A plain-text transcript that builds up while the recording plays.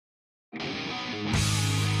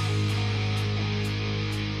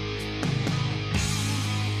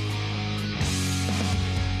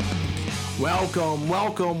Welcome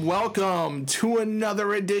to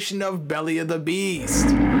another edition of Belly of the Beast.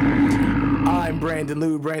 I'm Brandon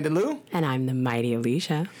Lou. And I'm the mighty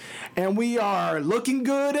Alicia. And we are looking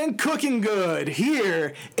good and cooking good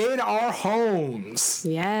here in our homes.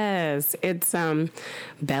 Yes, it's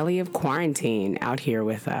belly of quarantine out here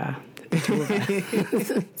with the two of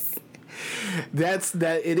us.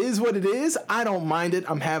 It is what it is. I don't mind it.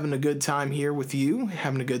 I'm having a good time here with you,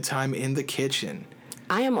 having a good time in the kitchen.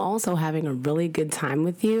 I am also having a really good time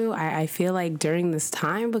with you. I feel like during this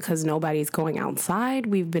time, because nobody's going outside,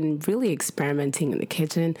 we've been really experimenting in the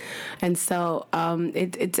kitchen. And so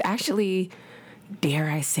it's actually, dare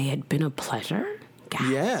I say it, been a pleasure.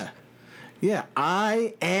 Gosh. Yeah,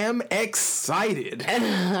 I am excited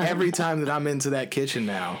every time that I'm into that kitchen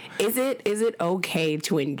now. Is it okay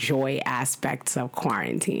to enjoy aspects of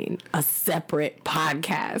quarantine? A separate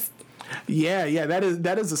podcast? Yeah, that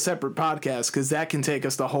is a separate podcast because that can take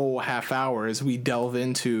us the whole half hour as we delve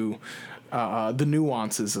into the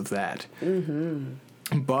nuances of that.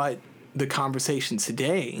 Mm-hmm. But the conversation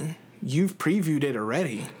today, you've previewed it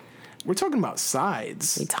already. We're talking about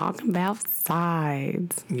sides. We're talking about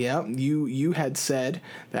sides. Yeah, you had said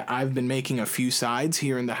that I've been making a few sides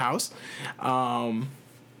here in the house.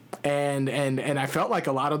 And I felt like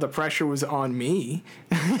a lot of the pressure was on me.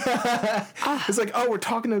 It's like, we're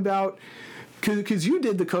talking about, because you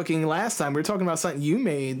did the cooking last time. We were talking about something you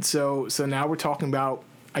made. So now we're talking about,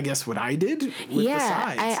 I guess, what I did with the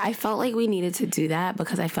sides. I felt like we needed to do that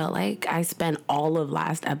because I felt like I spent all of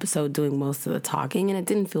last episode doing most of the talking and it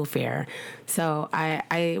didn't feel fair. So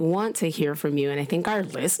I want to hear from you, and I think our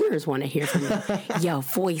listeners want to hear from you. Your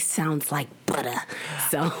voice sounds like butter.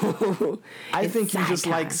 So I think you just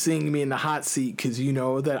time. like seeing me in the hot seat because you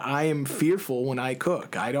know that I am fearful when I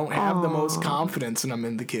cook. I don't have the most confidence when I'm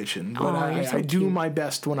in the kitchen, but I do my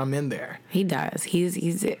best when I'm in there. He does.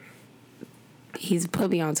 He's put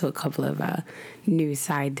me onto a couple of new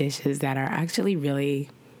side dishes that are actually really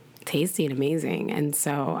tasty and amazing. And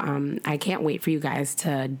so I can't wait for you guys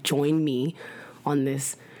to join me on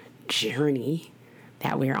this journey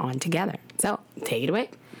that we're on together. So take it away.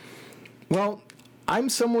 Well, I'm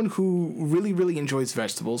someone who really, really enjoys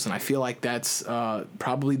vegetables, and I feel like that's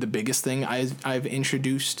probably the biggest thing I've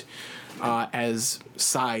introduced as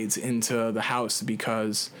sides into the house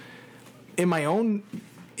because in my own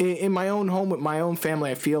home with my own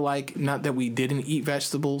family, I feel like not that we didn't eat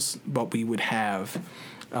vegetables, but we would have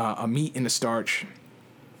a meat and a starch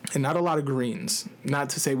and not a lot of greens. Not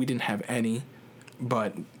to say we didn't have any,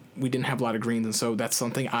 but we didn't have a lot of greens. And so that's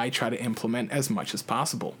something I try to implement as much as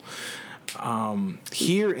possible.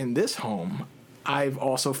 Here in this home, I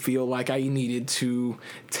also feel like I needed to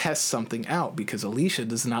test something out because Alicia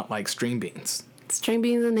does not like string beans. String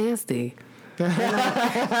beans are nasty.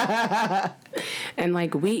 And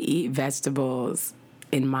like we eat vegetables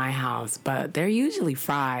in my house, but they're usually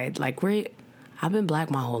fried. Like I've been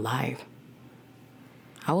black my whole life.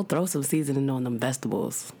 I will throw some seasoning on them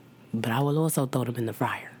vegetables, but I will also throw them in the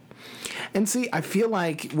fryer. And see, I feel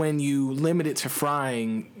like when you limit it to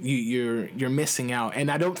frying, you're missing out.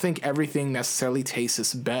 And I don't think everything necessarily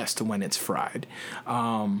tastes best when it's fried.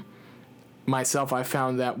 Myself, I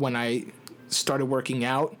found that when I started working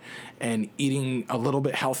out and eating a little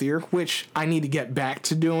bit healthier, which I need to get back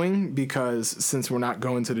to doing because since we're not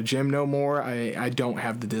going to the gym no more, I don't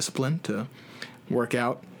have the discipline to work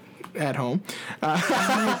out at home. Oh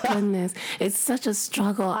my goodness. It's such a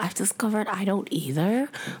struggle. I've discovered I don't either.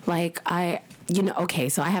 Like okay,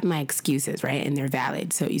 so I have my excuses, right? And they're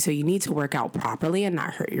valid. So you need to work out properly and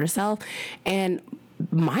not hurt yourself. And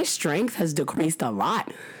my strength has decreased a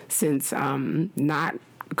lot since not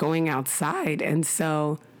going outside, and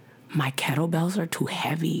so my kettlebells are too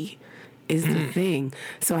heavy is the thing.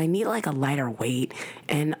 So I need like a lighter weight,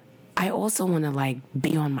 and I also want to like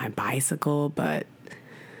be on my bicycle, but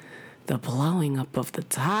the blowing up of the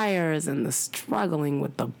tires and the struggling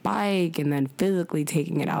with the bike and then physically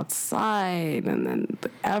taking it outside and then the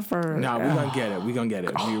effort. No, we're gonna get it.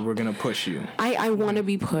 We're gonna push you. I want to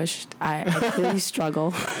be pushed. I really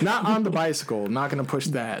struggle. Not on the bicycle. Not gonna push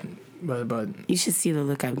that. But you should see the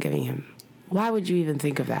look I'm giving him. Why would you even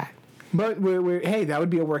think of that? But hey, that would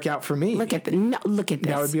be a workout for me. Look at this.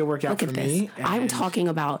 That would be a workout for me. I'm talking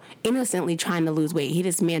about innocently trying to lose weight.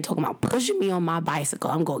 This man talking about pushing me on my bicycle.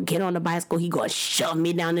 I'm going to get on the bicycle. He going to shove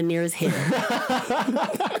me down the nearest hill.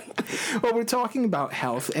 Well, we're talking about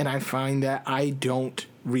health, and I find that I don't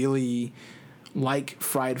really like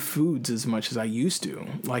fried foods as much as I used to.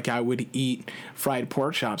 Like I would eat fried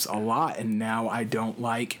pork chops a lot, and now I don't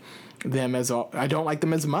like them I don't like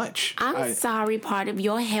them as much. I'm sorry, part of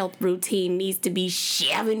your health routine needs to be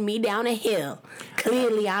shoving me down a hill.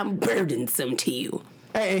 Clearly, I'm burdensome to you.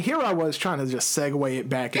 And here I was trying to just segue it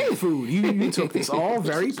back into food. You took this all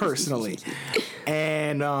very personally.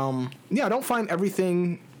 And, I don't find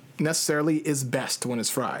everything necessarily is best when it's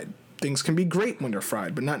fried. Things can be great when they're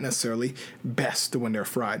fried, but not necessarily best when they're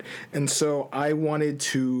fried. And so I wanted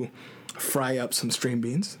to fry up some string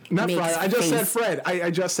beans. Not fried. I just said fried.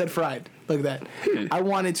 I just said fried. Look at that. I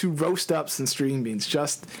wanted to roast up some string beans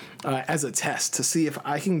just as a test to see if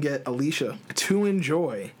I can get Alicia to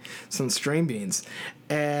enjoy some string beans.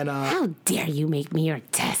 And how dare you make me your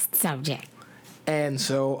test subject? And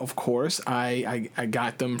so, of course, I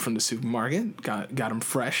got them from the supermarket. Got them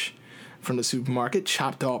fresh from the supermarket.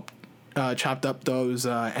 Chopped up those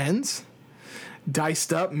ends.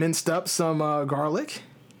 Minced up some garlic.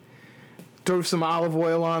 Threw some olive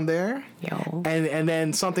oil on there. Yo. And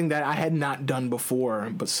then something that I had not done before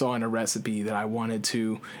but saw in a recipe that I wanted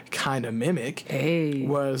to kind of mimic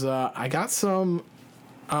was I got some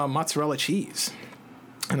mozzarella cheese.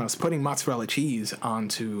 And I was putting mozzarella cheese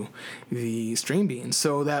onto the string beans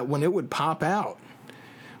so that when it would pop out,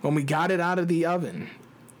 when we got it out of the oven,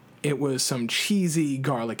 it was some cheesy,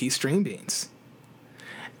 garlicky string beans.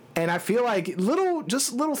 And I feel like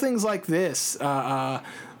little things like this, a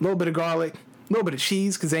little bit of garlic, a little bit of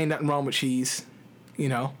cheese, because ain't nothing wrong with cheese,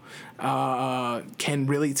 can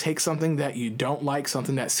really take something that you don't like,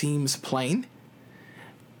 something that seems plain,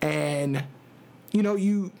 and,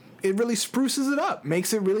 it really spruces it up,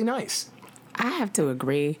 makes it really nice. I have to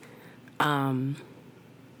agree.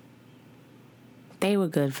 They were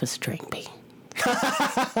good for string beans.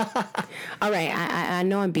 All right, I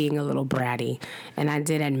know I'm being a little bratty, and I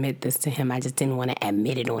did admit this to him. I just didn't want to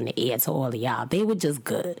admit it on the air to all of y'all. They were just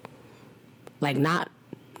good. Like, not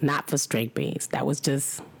for string beans. That was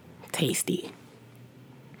just tasty.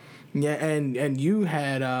 Yeah, and you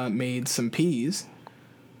had made some peas.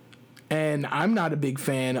 And I'm not a big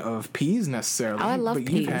fan of peas necessarily. Oh, I love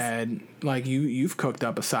peas. But you've cooked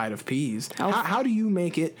up a side of peas. Oh. How do you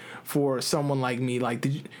make it for someone like me?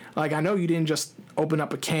 I know you didn't just open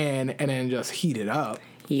up a can and then just heat it up.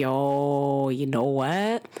 Yo, you know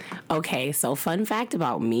what? Okay, so fun fact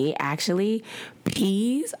about me, actually,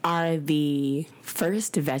 peas are the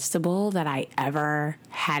first vegetable that I ever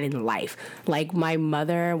had in life. Like, my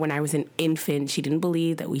mother, when I was an infant, she didn't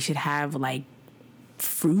believe that we should have,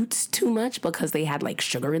 fruits too much because they had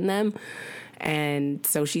sugar in them, and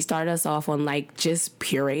so she started us off on just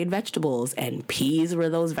pureed vegetables, and peas were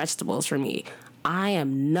those vegetables for me. I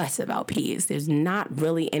am nuts about peas. There's not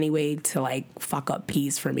really any way to fuck up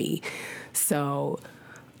peas for me. So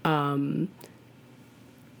I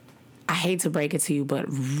hate to break it to you, but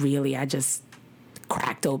really I just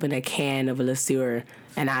cracked open a can of Le Sueur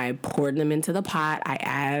and I poured them into the pot. I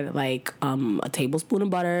add a tablespoon of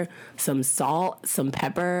butter, some salt, some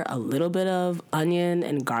pepper, a little bit of onion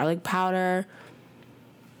and garlic powder,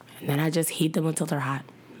 and then I just heat them until they're hot.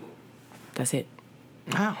 That's it.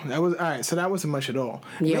 Wow, that was all right. So that wasn't much at all.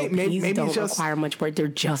 Yeah, peas don't require much work. They're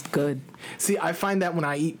just good. See, I find that when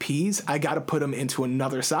I eat peas, I got to put them into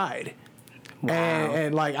another side. Wow.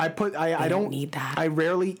 And I don't need that. I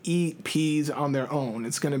rarely eat peas on their own.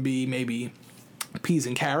 It's going to be maybe peas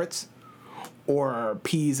and carrots or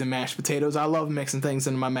peas and mashed potatoes. I love mixing things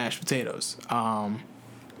into my mashed potatoes.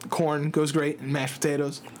 Corn goes great in mashed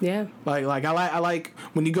potatoes. Yeah. I like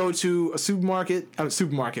when you go to a supermarket.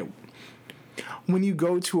 When you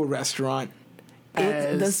go to a restaurant,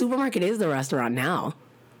 the supermarket is the restaurant now.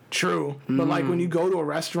 True, but when you go to a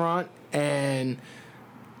restaurant, and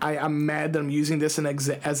I'm mad that I'm using this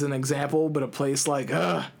as an example, but a place like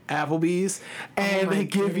Applebee's, and they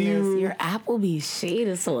give you your Applebee's shade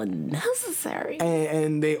is so unnecessary,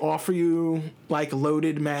 and they offer you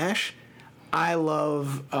loaded mash. I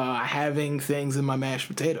love having things in my mashed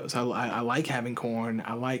potatoes. I like having corn.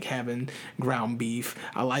 I like having ground beef.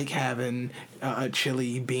 I like having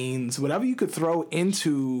chili, beans, whatever you could throw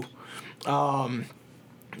into, broccoli.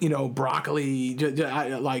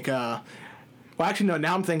 Well, actually, no.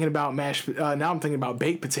 Now I'm thinking about now I'm thinking about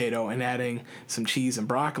baked potato and adding some cheese and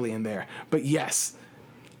broccoli in there. But yes,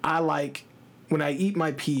 I like when I eat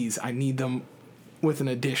my peas. I need them with an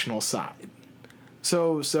additional side.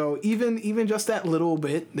 So even just that little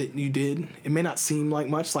bit that you did, it may not seem like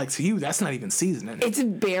much. To you, that's not even seasoning. It's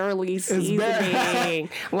barely seasoning.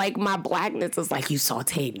 My blackness is you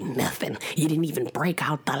sauteed nothing. You didn't even break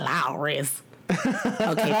out the Lawry's.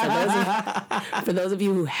 Okay, for those of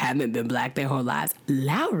you who haven't been black their whole lives,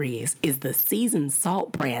 Lawry's is the seasoned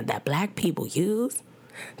salt brand that black people use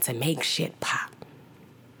to make shit pop.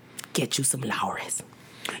 Get you some Lawry's.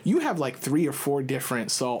 You have like 3 or 4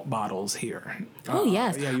 different salt bottles here. Oh,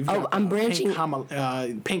 yes. Yeah, you've Oh, got, I'm branching.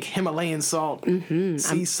 pink Himalayan salt,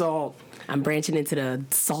 sea salt. I'm branching into the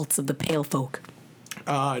salts of the pale folk.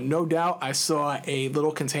 No doubt, I saw a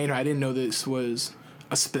little container. I didn't know this was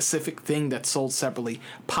a specific thing that's sold separately.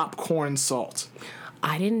 Popcorn salt.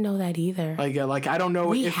 I didn't know that either. Like I don't know.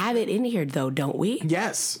 We have it in here, though, don't we?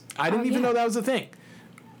 Yes, I didn't even know that was a thing,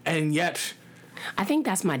 and yet. I think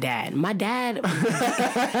that's my dad. My dad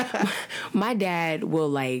will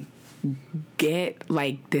like get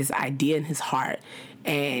like this idea in his heart,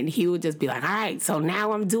 and he would just be like, all right, so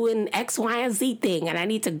now I'm doing X, Y, and Z thing, and I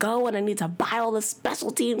need to go and I need to buy all the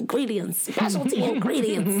specialty ingredients. And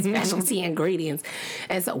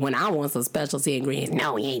so when I want some specialty ingredients,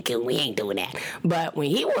 no, we ain't doing that. But when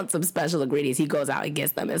he wants some special ingredients, he goes out and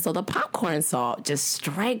gets them. And so the popcorn salt just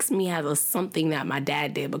strikes me as something that my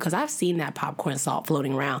dad did, because I've seen that popcorn salt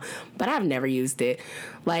floating around, but I've never used it.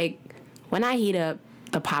 Like when I heat up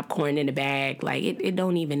the popcorn in the bag, like it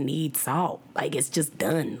don't even need salt. Like it's just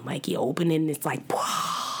done. Like you open it and it's like,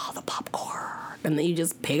 wow, the popcorn. And then you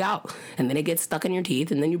just pig out. And then it gets stuck in your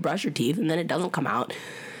teeth, and then you brush your teeth, and then it doesn't come out.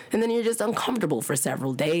 And then you're just uncomfortable for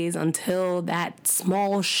several days until that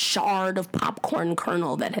small shard of popcorn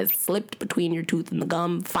kernel that has slipped between your tooth and the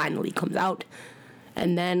gum finally comes out.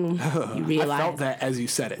 And then you realize. I felt that as you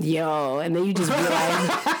said it. Yo, and then you just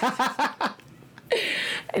realize.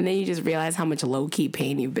 And then you just realize how much low-key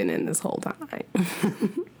pain you've been in this whole time.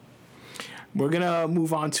 We're going to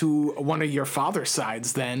move on to one of your father's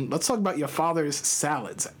sides then. Let's talk about your father's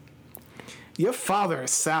salads. Your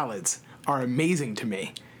father's salads are amazing to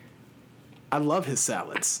me. I love his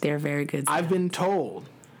salads. They're very good. I've been told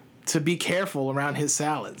to be careful around his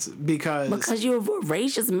salads because you're a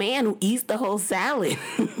voracious man who eats the whole salad.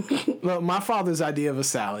 Well, my father's idea of a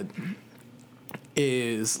salad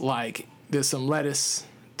is like there's some lettuce,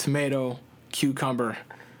 tomato, cucumber,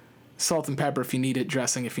 salt and pepper if you need it,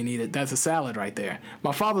 dressing if you need it. That's a salad right there.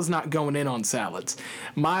 My father's not going in on salads.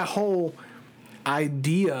 My whole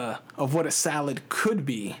idea of what a salad could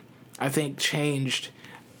be, I think, changed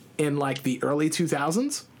in like the early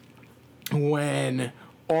 2000s when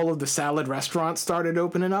all of the salad restaurants started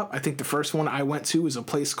opening up. I think the first one I went to was a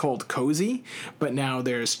place called Cozy, but now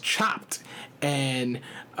there's Chopped, and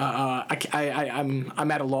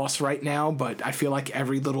I'm at a loss right now, but I feel like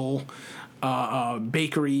every little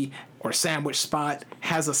bakery or sandwich spot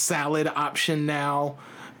has a salad option now.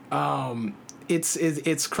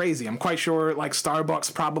 It's crazy. I'm quite sure like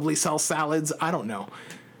Starbucks probably sells salads. I don't know.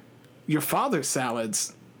 Your father's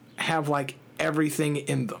salads have like everything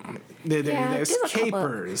in them. There's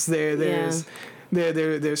capers. There's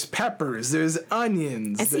peppers. There's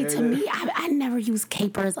onions. And see, to me, I never use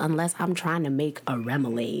capers unless I'm trying to make a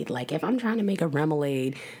remoulade. Like if I'm trying to make a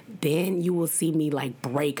remoulade, then you will see me like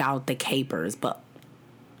break out the capers. But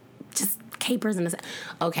just capers in the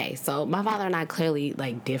okay. So my father and I clearly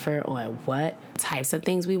like differ on what types of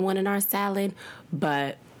things we want in our salad,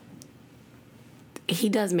 but he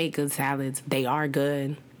does make good salads. They are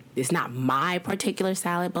good. It's not my particular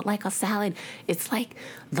salad, but like a salad, it's like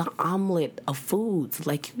the omelet of foods.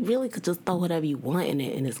 Like you really could just throw whatever you want in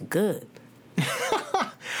it and it's good.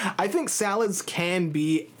 I think salads can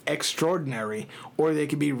be extraordinary or they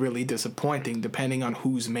can be really disappointing depending on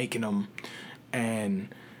who's making them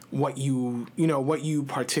and what you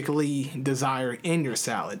particularly desire in your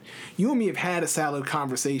salad. You and me have had a salad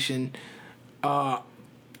conversation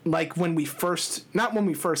like not when we first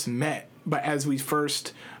met, but as we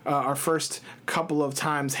our first couple of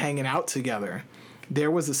times hanging out together, there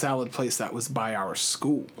was a salad place that was by our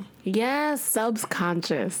school. Yes,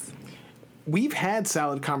 subconscious. We've had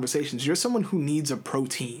salad conversations. You're someone who needs a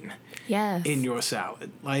protein in your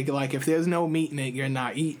salad. Like if there's no meat in it, you're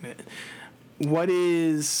not eating it. What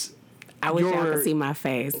is I wish y'all could see my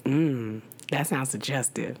face. That sounds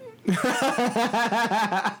suggestive.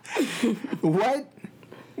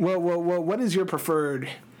 What is your preferred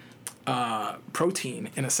protein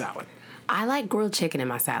in a salad? I like grilled chicken in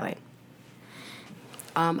my salad.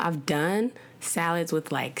 I've done salads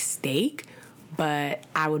with like steak, but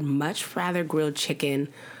I would much rather grilled chicken.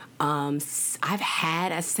 I've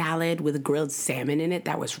had a salad with grilled salmon in it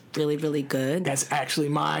that was really, really good. That's actually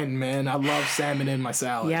mine, man. I love salmon in my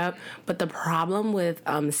salad. Yep. But the problem with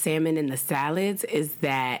salmon in the salads is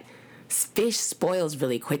that fish spoils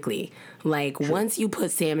really quickly. Like once you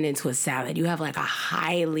put salmon into a salad, you have like a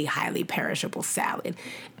highly, highly perishable salad.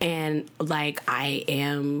 And like I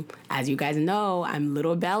am, as you guys know, I'm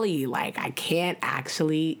little belly. Like I can't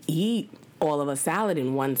actually eat all of a salad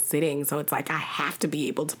in one sitting. So it's like I have to be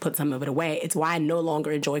able to put some of it away. It's why I no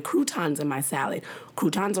longer enjoy croutons in my salad.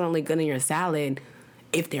 Croutons are only good in your salad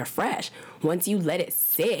if they're fresh. Once you let it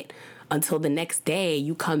sit until the next day,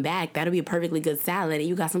 you come back, that'll be a perfectly good salad, and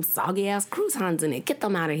you got some soggy ass croutons in it. Get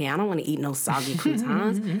them out of here. I don't want to eat no soggy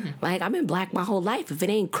croutons. Like, I've been black my whole life. If it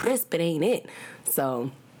ain't crisp, it ain't it.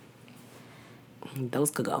 So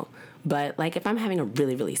those could go. But like, if I'm having a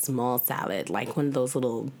really, really small salad, like one of those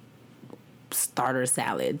little starter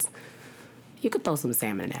salads, you could throw some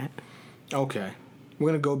salmon in that. Okay. We're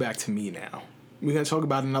going to go back to me now. We're going to talk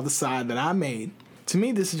about another side that I made. To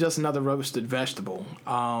me, this is just another roasted vegetable.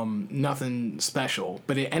 Nothing special.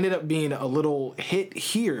 But it ended up being a little hit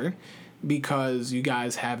here because you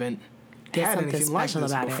guys haven't had anything like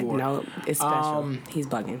this before. No, it's special. He's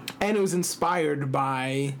bugging. And it was inspired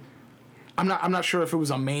by... I'm not sure if it was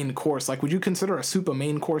a main course. Like, would you consider a soup a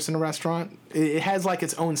main course in a restaurant? It has, like,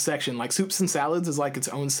 its own section. Like, soups and salads is, like, its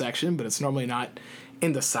own section, but it's normally not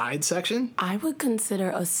in the side section. I would consider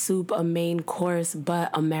a soup a main course, but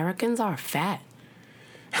Americans are fat.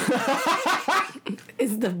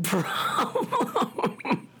 Is the problem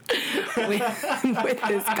with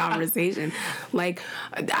this conversation. Like,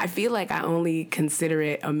 I feel like I only consider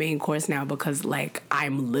it a main course now because, like,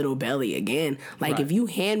 I'm Little Belly again. Like, Right. If you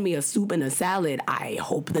hand me a soup and a salad, I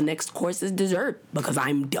hope the next course is dessert because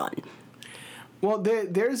I'm done. Well,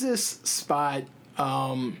 there's this spot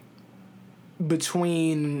somewhere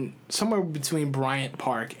between Bryant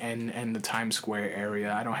Park and the Times Square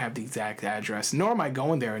area. I don't have the exact address, nor am I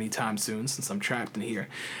going there anytime soon since I'm trapped in here.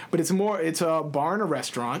 But it's a bar and a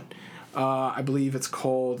restaurant. I believe it's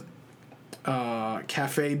called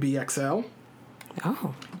Cafe BXL.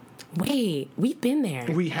 Oh, wait, we've been there.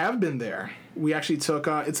 We have been there. We actually took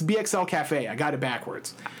it's BXL Cafe. I got it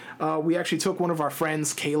backwards. We actually took one of our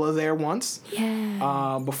friends, Kayla, there once.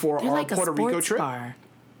 Yeah. Before They're our like Puerto a Rico sports trip. bar.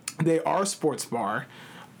 They are a sports bar.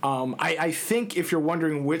 I think if you're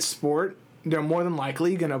wondering which sport, they're more than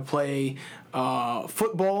likely going to play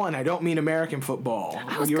football, and I don't mean American football.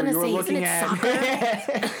 I was going to say, isn't it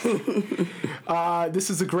soccer? This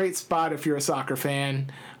is a great spot if you're a soccer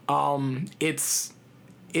fan. It's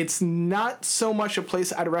not so much a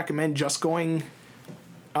place I'd recommend just going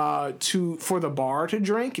for the bar to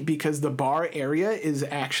drink, because the bar area is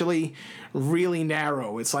actually really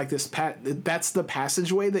narrow. It's like this that's the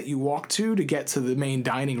passageway that you walk to get to the main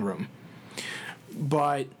dining room.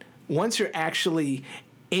 But once you're actually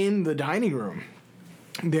in the dining room,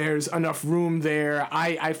 there's enough room there.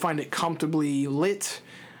 I find it comfortably lit.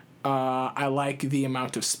 I like the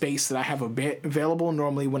amount of space that I have available.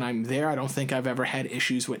 Normally when I'm there, I don't think I've ever had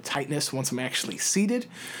issues with tightness once I'm actually seated.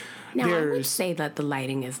 Now, I would say that the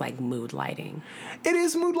lighting is like mood lighting. It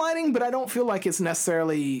is mood lighting, but I don't feel like it's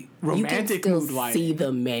necessarily romantic mood lighting. You can still see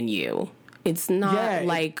the menu. It's not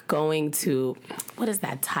like going to, what is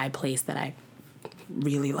that Thai place that I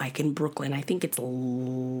really like in Brooklyn? I think it's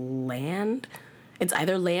Land. It's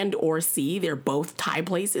either Land or Sea. They're both Thai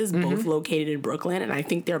places, both located in Brooklyn, and I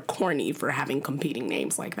think they're corny for having competing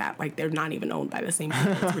names like that. Like, they're not even owned by the same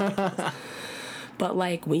people. It's ridiculous. But,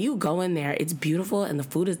 like, when you go in there, it's beautiful and the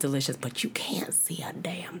food is delicious, but you can't see a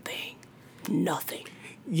damn thing. Nothing.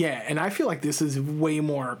 Yeah, and I feel like this is way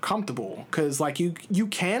more comfortable because, like, you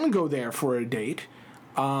can go there for a date.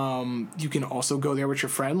 You can also go there with your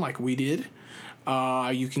friend like we did.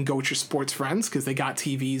 You can go with your sports friends because they got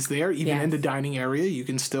TVs there. Even in the dining area, you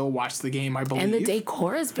can still watch the game, I believe. And the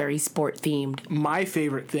decor is very sport-themed. My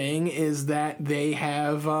favorite thing is that they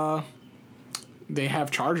have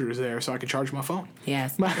chargers there so I can charge my phone.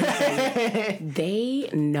 Yes. They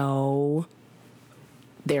know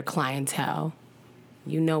their clientele.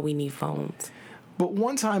 You know we need phones. But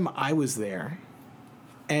one time I was there,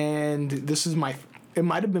 and it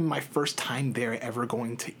might have been my first time there ever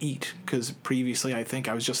going to eat, because previously I think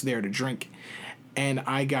I was just there to drink, and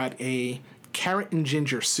I got a carrot and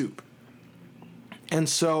ginger soup. And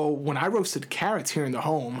so when I roasted carrots here in the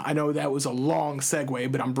home, I know that was a long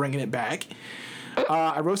segue, but I'm bringing it back.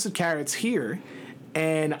 I roasted carrots here,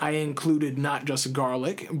 and I included not just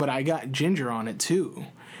garlic, but I got ginger on it too.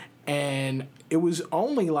 And it was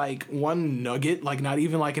only like one nugget, like not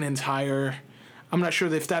even like an entire... I'm not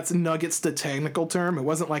sure if that's nuggets the technical term. It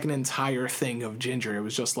wasn't like an entire thing of ginger. It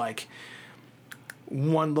was just like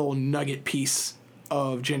one little nugget piece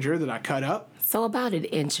of ginger that I cut up. So about an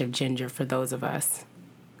inch of ginger for those of us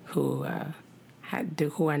who are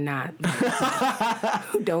not,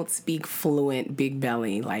 who don't speak fluent Big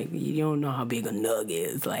Belly. Like, you don't know how big a nug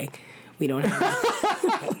is. Like, we don't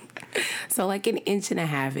have... So like an inch and a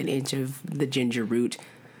half, an inch of the ginger root.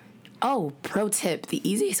 Oh, pro tip, the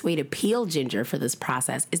easiest way to peel ginger for this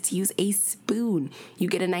process is to use a spoon. You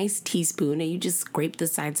get a nice teaspoon and you just scrape the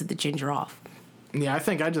sides of the ginger off. Yeah, I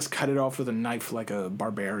think I just cut it off with a knife like a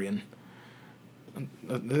barbarian.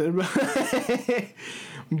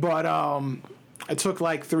 But I took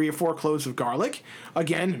like 3 or 4 cloves of garlic.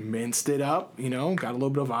 Again, minced it up, got a little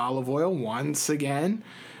bit of olive oil once again.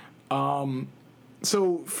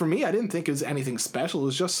 So for me, I didn't think it was anything special. It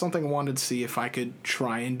was just something I wanted to see if I could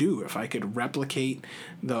try and do, if I could replicate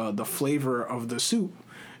the flavor of the soup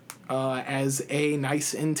as a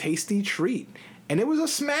nice and tasty treat. And it was a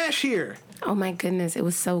smash here. Oh my goodness, it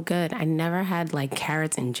was so good. I never had like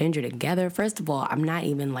carrots and ginger together. First of all, I'm not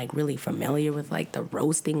even like really familiar with like the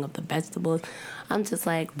roasting of the vegetables. I'm just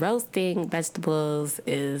like, roasting vegetables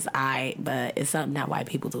but it's something that white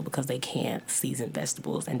people do because they can't season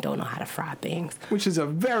vegetables and don't know how to fry things. Which is a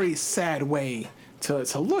very sad way to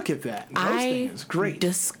look at that. Roasting is great.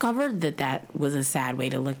 Discovered that was a sad way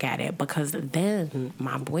to look at it because then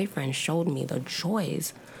my boyfriend showed me the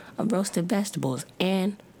joys of roasted vegetables,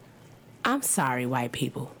 and I'm sorry, white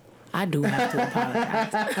people. I do have to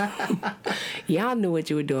apologize. Y'all knew what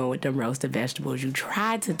you were doing with them roasted vegetables. You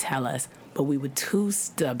tried to tell us, but we were too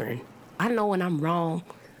stubborn. I know when I'm wrong.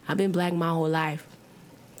 I've been black my whole life.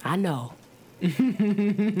 I know.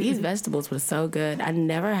 These vegetables were so good. I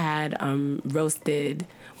never had roasted...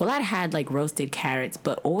 Well, I'd had, like, roasted carrots,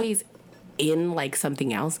 but always in, like,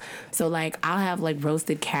 something else. So, like, I'll have, like,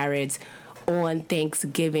 roasted carrots on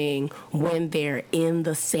Thanksgiving when they're in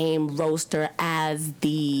the same roaster as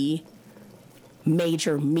the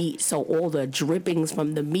major meat, so all the drippings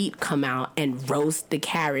from the meat come out and roast the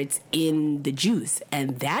carrots in the juice,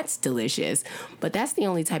 and that's delicious. But that's the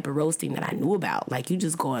only type of roasting that I knew about. Like, you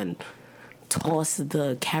just go and toss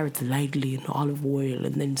the carrots lightly in olive oil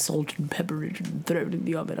and then salt and pepper it and throw it in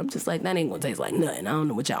the oven. I'm just like, that ain't gonna taste like nothing. I don't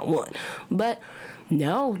know what y'all want. But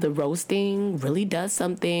no, the roasting really does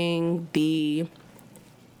something. The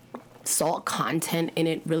salt content in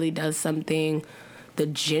it really does something. The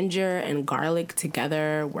ginger and garlic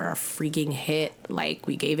together were a freaking hit. Like,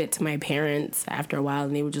 we gave it to my parents after a while,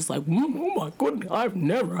 and they were just like, oh my goodness, I've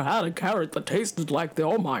never had a carrot that tasted like that.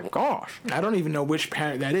 Oh my gosh. I don't even know which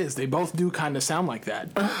parent that is. They both do kind of sound like that.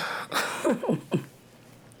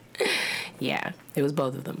 Yeah, it was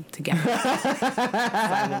both of them together.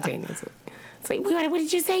 Simultaneously. It's like, what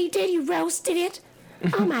did you say you did? You roasted it?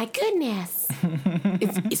 Oh my goodness.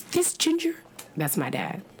 Is this ginger? That's my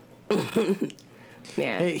dad.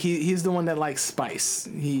 Yeah. He's the one that likes spice.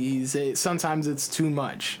 Sometimes it's too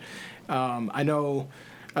much. I know.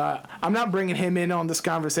 I'm not bringing him in on this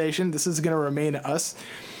conversation. This is going to remain us.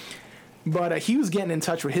 But he was getting in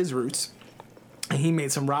touch with his roots. And he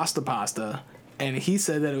made some Rasta pasta. And he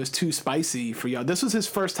said that it was too spicy for y'all. This was his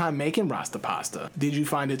first time making Rasta pasta. Did you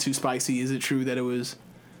find it too spicy? Is it true that it was...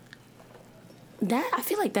 I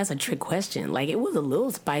feel like that's a trick question. Like, it was a little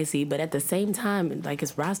spicy, but at the same time, like,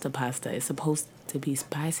 it's Rasta pasta. It's supposed to be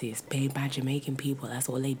spicy. It's made by Jamaican people. That's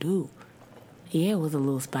what they do. Yeah, it was a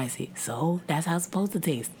little spicy. So, that's how it's supposed to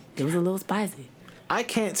taste. It was a little spicy. I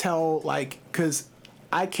can't tell, because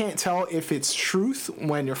I can't tell if it's truth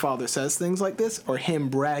when your father says things like this or him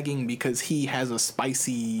bragging because he has a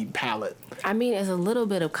spicy palate. I mean, it's a little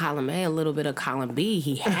bit of column A, a little bit of column B.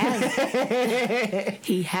 He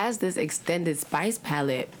has this extended spice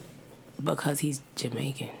palette because he's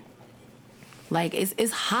Jamaican. Like,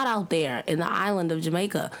 it's hot out there in the island of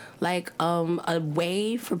Jamaica. Like, a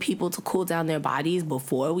way for people to cool down their bodies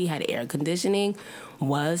before we had air conditioning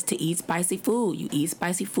was to eat spicy food. You eat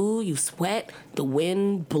spicy food, you sweat, the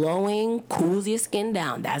wind blowing cools your skin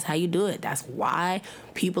down. That's how you do it. That's why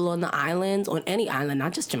people on the islands, on any island,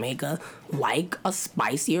 not just Jamaica, like a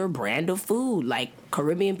spicier brand of food. Like,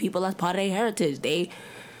 Caribbean people, that's part of their heritage. They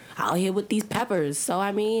out here with these peppers. So,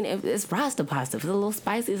 I mean, if it's Rasta pasta, if it's a little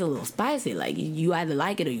spicy, it's a little spicy. Like, you either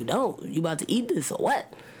like it or you don't. You about to eat this or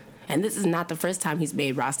what? And this is not the first time he's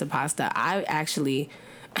made Rasta pasta.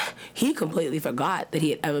 He completely forgot that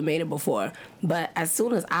he had ever made it before. But as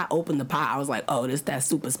soon as I opened the pot, I was like, oh, this that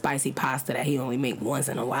super spicy pasta that he only make once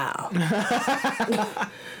in a while.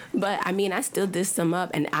 But, I mean, I still dished some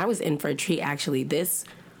up, and I was in for a treat, actually. This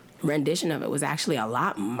rendition of it was actually a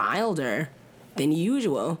lot milder than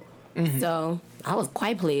usual. Mm-hmm. So I was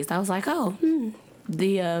quite pleased. I was like,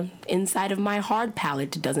 the inside of my hard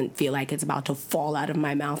palate doesn't feel like it's about to fall out of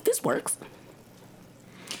my mouth. This works.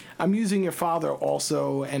 I'm using your father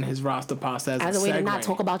also and his Rasta pasta as a way to not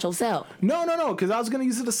talk about yourself. No, because I was going to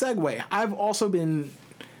use it as a segue. I've also been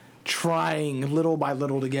trying little by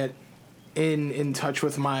little to get in touch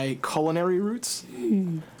with my culinary roots.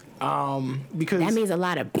 Because that means a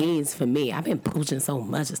lot of beans for me. I've been pooching so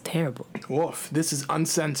much, it's terrible. Woof. This is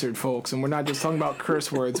uncensored, folks, and we're not just talking about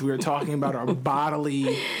curse words. We are talking about our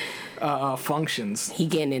bodily functions. He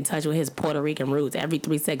getting in touch with his Puerto Rican roots every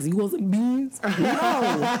 3 seconds. You want some beans? No.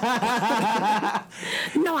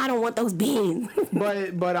 No, I don't want those beans.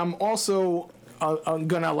 But I'm also I'm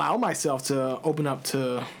gonna allow myself to open up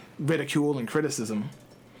to ridicule and criticism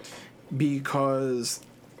because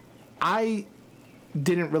I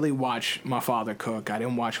didn't really watch my father cook. I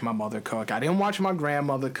didn't watch my mother cook. I didn't watch my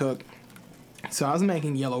grandmother cook. So I was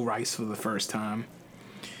making yellow rice for the first time.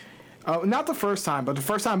 Not the first time, but the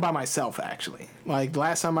first time by myself, actually. Like, the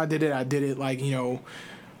last time I did it, like, you know,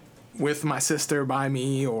 with my sister by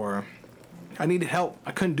me, or I needed help.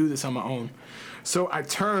 I couldn't do this on my own. So I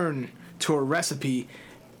turned to a recipe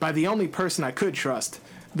by the only person I could trust,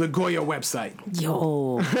 the Goya website.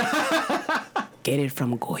 Yo. Get it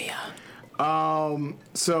from Goya.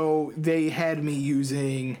 So they had me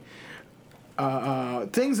using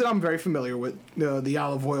things that I'm very familiar with. The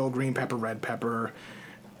olive oil, green pepper, red pepper.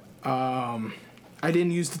 I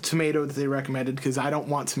didn't use the tomato that they recommended because I don't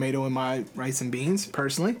want tomato in my rice and beans,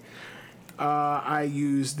 personally. I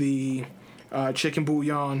used the chicken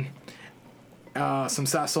bouillon, some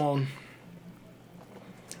sazon,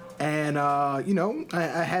 and, you know,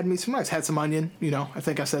 I had me some rice. Had some onion, you know. I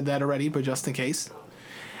think I said that already, but just in case.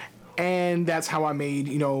 And that's how I made,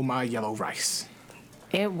 you know, my yellow rice.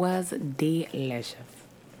 It was delicious.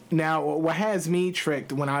 Now, what has me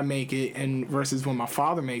tricked when I make it and versus when my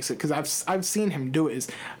father makes it, because I've seen him do it, is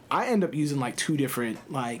I end up using like 2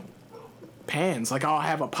 different like pans. Like I'll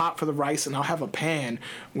have a pot for the rice and I'll have a pan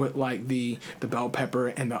with like the bell pepper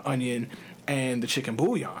and the onion and the chicken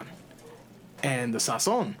bouillon and the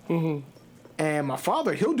sazon. Mm-hmm. And my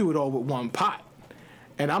father, he'll do it all with one pot.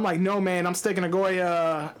 And I'm like, no, man, I'm sticking to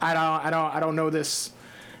Goya. I don't know this.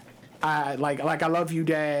 I love you,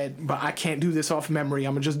 Dad, but I can't do this off memory.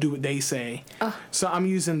 I'm gonna just do what they say. So I'm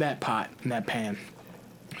using that pot and that pan.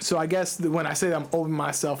 So I guess when I say that I'm opening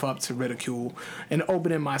myself up to ridicule and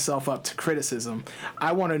opening myself up to criticism,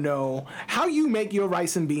 I want to know how you make your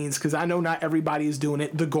rice and beans, because I know not everybody is doing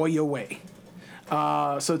it the Goya way.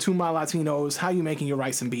 So to my Latinos, how you making your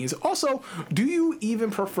rice and beans? Also, do you even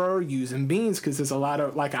prefer using beans? Because there's a lot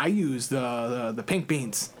of, like, I use the pink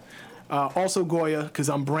beans. Also Goya, because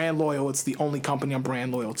I'm brand loyal. It's the only company I'm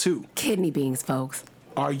brand loyal to. Kidney beans, folks.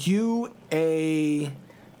 Are you a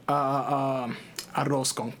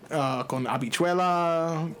arroz con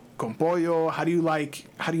habichuela, con pollo? How do you like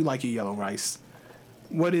your yellow rice?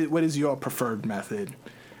 What is your preferred method?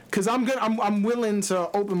 Because I'm willing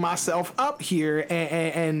to open myself up here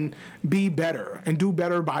and be better and do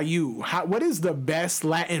better by you. What is the best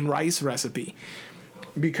Latin rice recipe?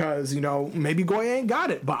 Because, you know, maybe Goya ain't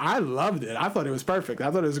got it, but I loved it. I thought it was perfect.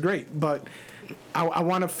 I thought it was great. But I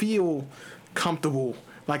want to feel comfortable,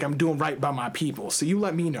 like I'm doing right by my people. So you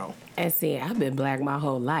let me know. And see, I've been black my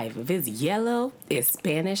whole life. If it's yellow, it's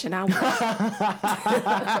Spanish, and I want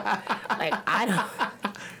like, I don't...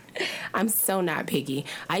 I'm so not picky.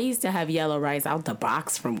 I used to have yellow rice out the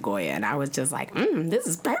box from Goya, and I was just like, this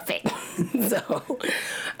is perfect. So,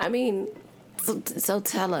 I mean, so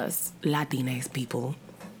tell us, Latinx people,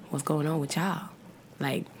 what's going on with y'all?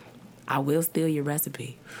 Like, I will steal your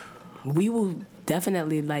recipe. We will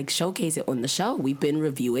definitely, like, showcase it on the show. We've been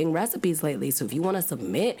reviewing recipes lately, so if you want to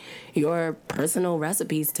submit your personal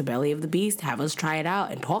recipes to Belly of the Beast, have us try it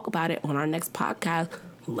out and talk about it on our next podcast,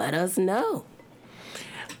 let us know.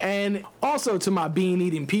 And also to my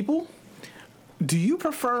bean-eating people, do you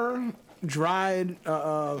prefer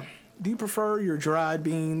your dried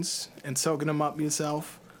beans and soaking them up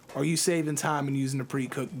yourself? Or are you saving time and using the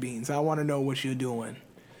pre-cooked beans? I want to know what you're doing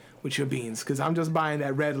with your beans, because I'm just buying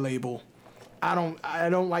that red label. I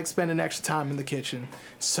don't like spending extra time in the kitchen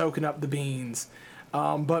soaking up the beans.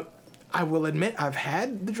 But I will admit I've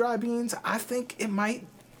had the dry beans. I think it might.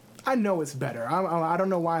 I know it's better. I don't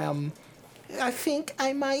know why I'm. I think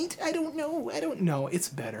I might. I don't know. It's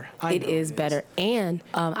better. It is better. And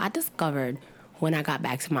I discovered when I got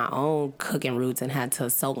back to my own cooking roots and had to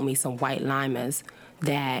soak me some white limas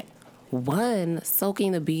that, one,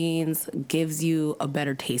 soaking the beans gives you a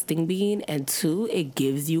better tasting bean, and 2, it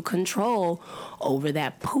gives you control over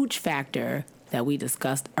that pooch factor that we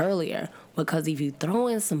discussed earlier. Because if you throw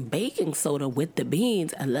in some baking soda with the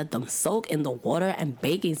beans and let them soak in the water and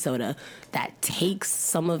baking soda, that takes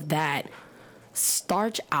some of that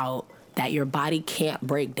starch out that your body can't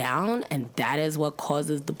break down, and that is what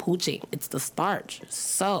causes the pooching. It's the starch.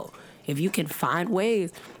 So if you can find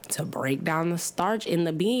ways to break down the starch in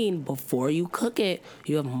the bean before you cook it,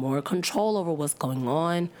 you have more control over what's going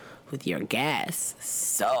on with your gas.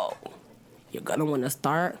 So you're gonna want to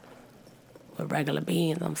start with regular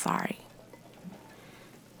beans. I'm sorry.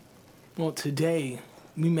 Well, today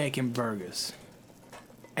we making burgers.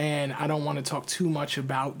 and I don't want to talk too much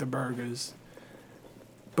about the burgers,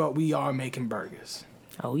 but we are making burgers.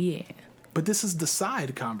 Oh, yeah. But this is the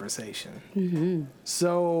side conversation. Mm-hmm.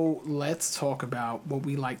 So let's talk about what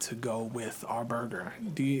we like to go with our burger.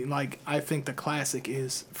 Do you like? I think the classic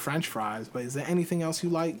is French fries, but is there anything else you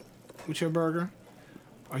like with your burger?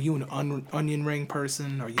 Are you an onion ring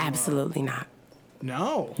person? Are you Absolutely not.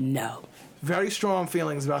 No. No. Very strong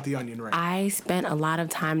feelings about the onion ring. I spent a lot of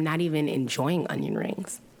time not even enjoying onion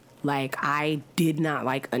rings. Like, I did not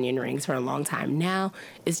like onion rings for a long time. Now,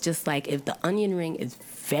 it's just like if the onion ring is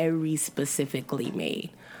very specifically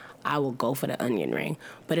made, I will go for the onion ring.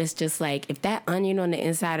 But it's just like, if that onion on the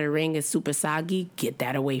inside of the ring is super soggy, get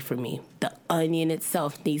that away from me. The onion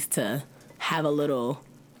itself needs to have a little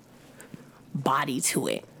body to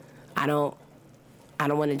it. I don't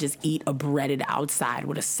want to just eat a breaded outside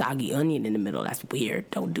with a soggy onion in the middle. That's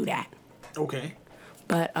weird. Don't do that. Okay.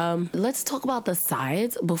 But let's talk about the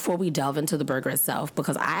sides before we delve into the burger itself,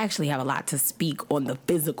 because I actually have a lot to speak on the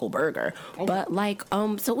physical burger. Okay. But like,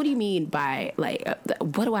 so what do you mean by like,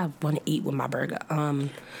 what do I want to eat with my burger?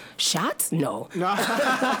 Shots? No.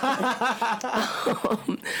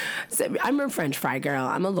 So I'm a French fry girl.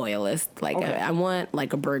 I'm a loyalist. Like, okay. I want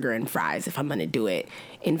like a burger and fries if I'm gonna do it.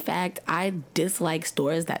 In fact, I dislike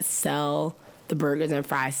stores that sell the burgers and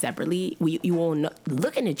fries separately. You won't know.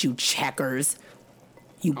 Looking at you, Checkers.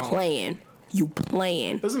 You playing. You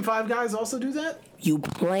playing. Doesn't Five Guys also do that? You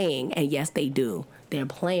playing. And yes, they do. They're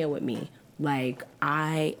playing with me. Like,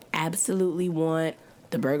 I absolutely want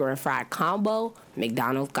the burger and fry combo.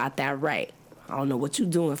 McDonald's got that right. I don't know what you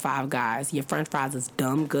doing, Five Guys. Your French fries is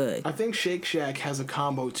dumb good. I think Shake Shack has a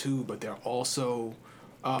combo too, but they're also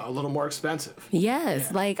a little more expensive. Yes.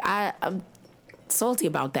 Yeah. Like, I'm salty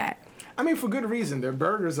about that. I mean, for good reason. Their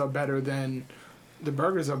burgers are better than... The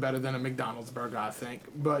burgers are better than a McDonald's burger, I think.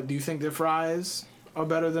 But do you think their fries are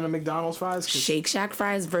better than a McDonald's fries? Shake Shack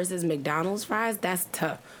fries versus McDonald's fries? That's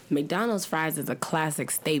tough. McDonald's fries is a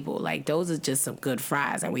classic staple. Like, those are just some good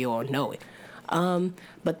fries, and we all know it.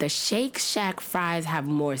 But the Shake Shack fries have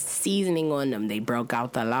more seasoning on them. They broke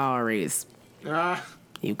out the Lawry's.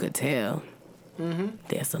 You could tell. Mm-hmm.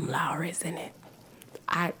 There's some Lawry's in it.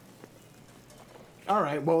 All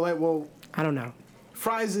right. Well. I don't know.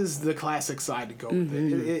 Fries is the classic side to go with.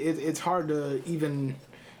 It's hard to even,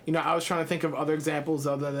 I was trying to think of other examples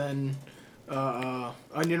other than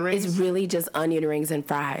onion rings. It's really just onion rings and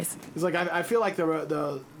fries. It's like I feel like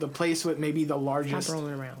the place with maybe the largest. Stop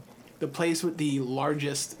rolling around. The place with the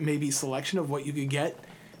largest maybe selection of what you could get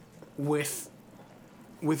with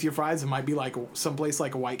your fries, it might be like someplace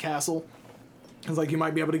like a White Castle. It's like you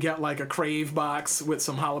might be able to get like a Crave box with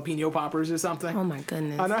some jalapeno poppers or something. Oh my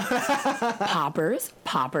goodness.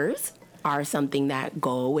 Poppers are something that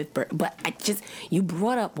go with but you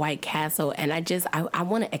brought up White Castle, and I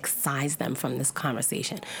want to excise them from this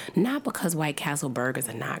conversation. Not because White Castle burgers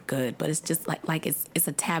are not good, but it's just like it's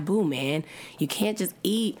a taboo, man. You can't just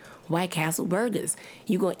eat White Castle burgers.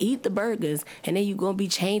 You're going to eat the burgers, and then you're going to be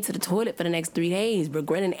chained to the toilet for the next 3 days,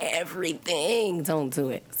 regretting everything. Don't do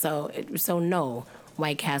it. So no,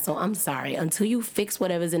 White Castle, I'm sorry. Until you fix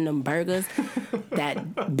whatever's in them burgers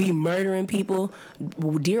that be murdering people,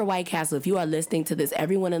 dear White Castle, if you are listening to this,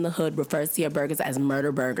 everyone in the hood refers to your burgers as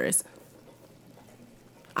murder burgers.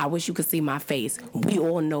 I wish you could see my face. We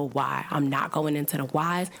all know why. I'm not going into the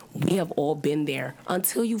whys. We have all been there.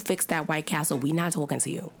 Until you fix that White Castle, we not talking to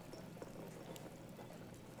you.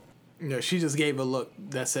 No, she just gave a look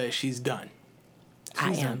that says she's done.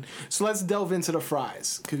 I am. Done. So let's delve into the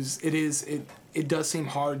fries, because it does seem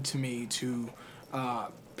hard to me to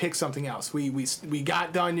pick something else. We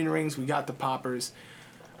got the onion rings, we got the poppers,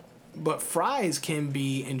 but fries can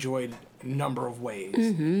be enjoyed a number of ways.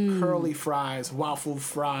 Mm-hmm. Curly fries, waffle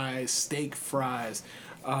fries, steak fries,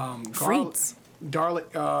 frites,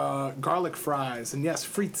 garlic fries, and yes,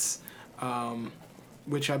 frites,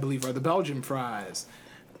 which I believe are the Belgian fries.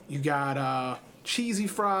 You got cheesy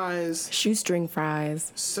fries. Shoestring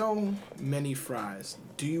fries. So many fries.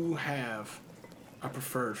 Do you have a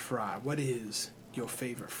preferred fry? What is your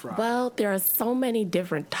favorite fry? Well, there are so many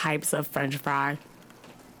different types of French fry.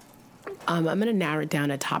 I'm going to narrow it down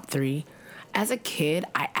to top 3. As a kid,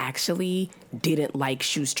 I actually didn't like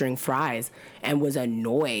shoestring fries and was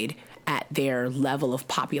annoyed at their level of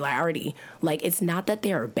popularity. Like, it's not that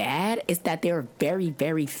they're bad, it's that they're very,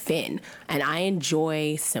 very thin. And I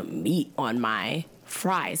enjoy some meat on my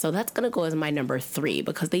fries. So that's going to go as my number 3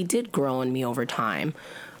 because they did grow on me over time.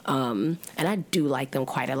 And I do like them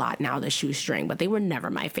quite a lot now, the shoestring, but they were never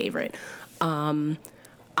my favorite.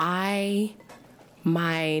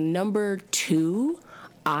 My number 2,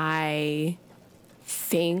 I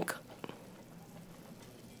think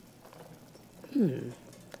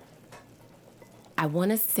I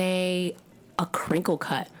want to say a crinkle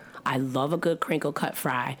cut. I love a good crinkle cut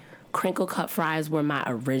fry. Crinkle cut fries were my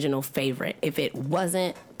original favorite. If it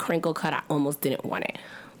wasn't crinkle cut, I almost didn't want it.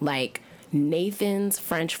 Like Nathan's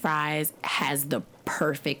French fries has the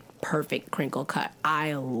perfect crinkle cut.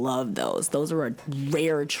 I love those. Those are a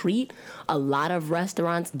rare treat. A lot of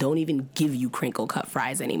restaurants don't even give you crinkle cut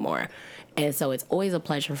fries anymore. And so it's always a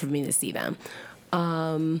pleasure for me to see them.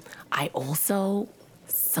 I also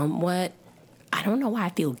somewhat, I don't know why I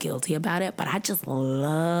feel guilty about it, but I just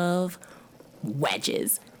love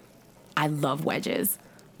wedges. I love wedges.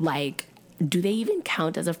 Like, do they even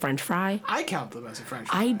count as a French fry? I count them as a French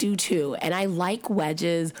fry. I do too. And I like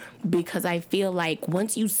wedges because I feel like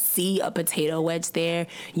once you see a potato wedge there,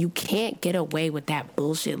 you can't get away with that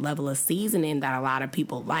bullshit level of seasoning that a lot of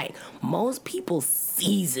people like. Most people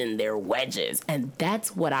season their wedges, and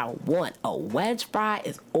that's what I want. A wedge fry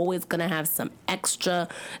is always going to have some extra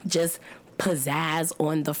just pizzazz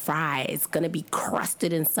on the fry. It's going to be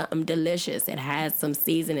crusted in something delicious. It has some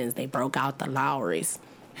seasonings. They broke out the Lowry's.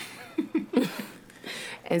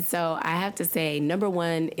 And so I have to say, number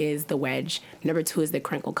 1 is the wedge. Number 2 is the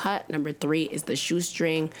crinkle cut. Number 3 is the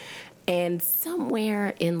shoestring. And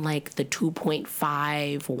somewhere in like the 2.5,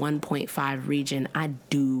 1.5 region, I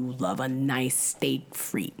do love a nice steak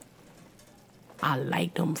frite. I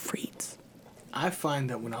like them frites. I find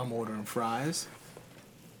that when I'm ordering fries,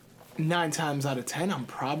 9 times out of 10, I'm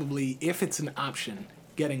probably, if it's an option,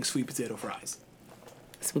 getting sweet potato fries.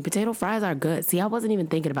 Sweet potato fries are good. See, I wasn't even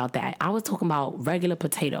thinking about that. I was talking about regular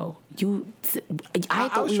potato. I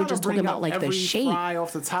thought we were just talking about like the shape. Fry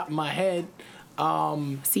off the top of my head.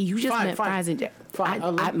 See, you just meant fries in.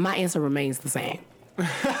 My answer remains the same. The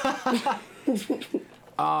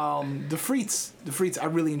frites. I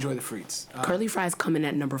really enjoy the frites. Curly fries come in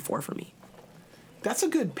at number 4 for me. That's a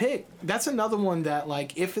good pick. That's another one that,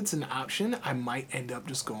 like, if it's an option, I might end up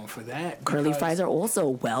just going for that. Curly fries are also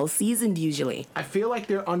well seasoned usually. I feel like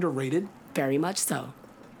they're underrated. Very much so.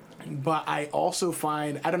 But I also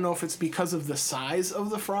find, I don't know if it's because of the size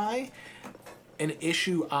of the fry, an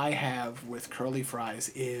issue I have with curly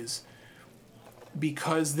fries is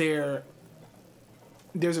because there's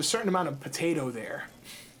a certain amount of potato there.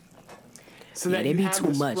 So yeah, they be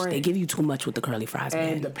too much. They give you too much with the curly fries,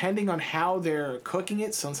 man. And depending on how they're cooking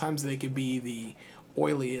it, sometimes they could be the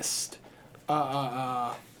oiliest.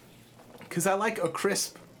 Because I like a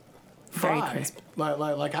crisp fry. Very crisp.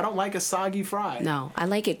 Like I don't like a soggy fry. No, I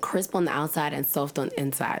like it crisp on the outside and soft on the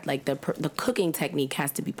inside. Like the cooking technique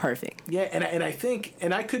has to be perfect. Yeah, and I think,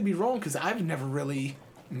 and I could be wrong because I've never really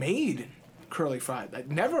made curly fries.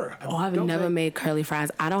 I've never made curly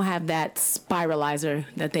fries. I don't have that spiralizer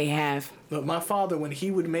that they have. Look, my father, when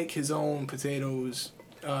he would make his own potatoes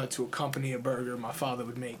to accompany a burger, my father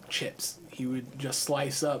would make chips. He would just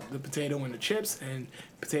slice up the potato into chips and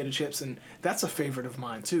potato chips, and that's a favorite of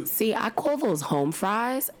mine too. See, I call those home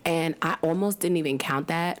fries, and I almost didn't even count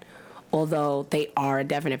that, although they are a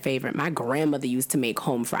definite favorite. My grandmother used to make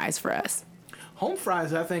home fries for us. Home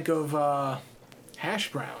fries, I think of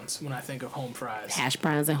hash browns when I think of home fries. Hash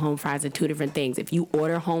browns and home fries are two different things. If you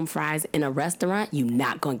order home fries in a restaurant, you're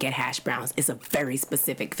not going to get hash browns. It's a very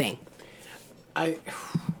specific thing. I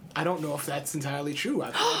don't know if that's entirely true.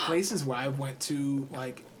 I've had places where I went to,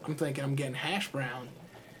 like, I'm thinking I'm getting hash brown,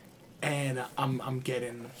 and I'm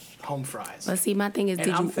getting home fries. But see, my thing is,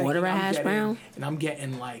 did you order a hash brown? And I'm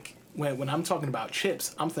getting, like, when I'm talking about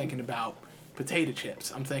chips, I'm thinking about potato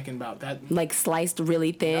chips. I'm thinking about that. Like sliced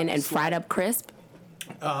really thin and fried up crisp?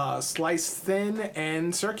 Sliced thin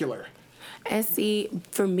and circular. And see,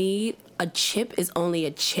 for me, a chip is only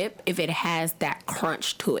a chip if it has that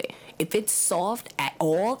crunch to it. If it's soft at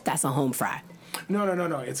all, that's a home fry. No.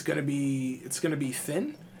 It's gonna be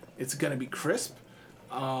thin. It's gonna be crisp.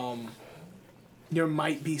 There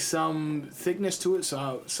might be some thickness to it,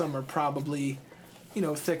 so some are probably,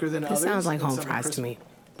 thicker than others. It sounds like home fries to me.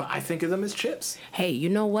 But I think of them as chips. Hey, you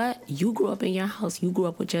know what? You grew up in your house. You grew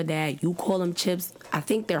up with your dad. You call them chips. I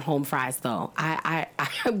think they're home fries, though. I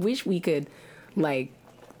wish we could, like,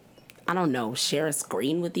 I don't know, share a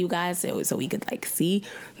screen with you guys so we could, like, see.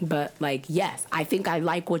 But, like, yes, I think I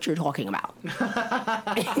like what you're talking about.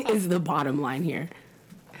 Is the bottom line here.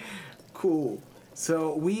 Cool.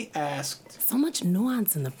 So we asked... So much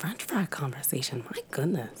nuance in the French fry conversation. My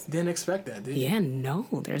goodness. Didn't expect that, did you? Yeah, no.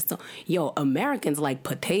 There's so... Yo, Americans like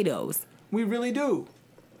potatoes. We really do.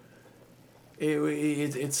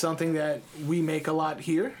 It's something that we make a lot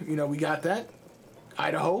here. We got that.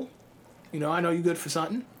 Idaho. I know you're good for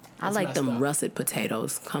something. I like them russet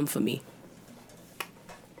potatoes. Come for me.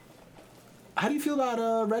 how do you feel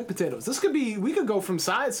about red potatoes? We could go from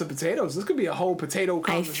sides to potatoes. This could be a whole potato I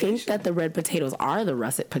conversation. think that the red potatoes are the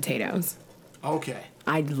russet potatoes. Okay.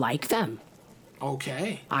 I like them.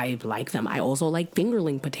 Okay. I like them. I also like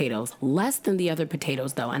fingerling potatoes. Less than the other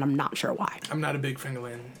potatoes, though, and I'm not sure why. I'm not a big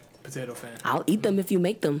fingerling potato fan. I'll eat them if you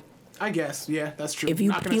make them. I guess, yeah, that's true. If you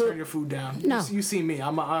not gonna peel- turn your food down. No. You see me.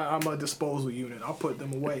 I'm a disposal unit. I'll put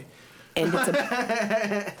them away. And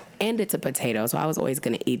it's a potato, so I was always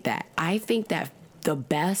going to eat that. I think that the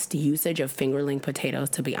best usage of fingerling potatoes,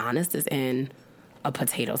 to be honest, is in a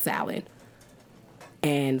potato salad.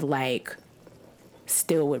 And, like,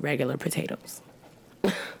 still with regular potatoes.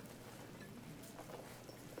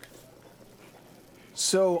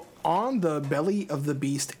 So on the Belly of the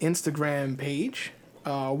Beast Instagram page,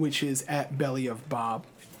 which is at Belly of Bob,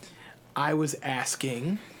 I was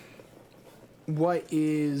asking, what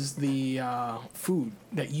is the food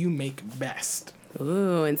that you make best?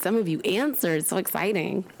 Ooh, and some of you answered. So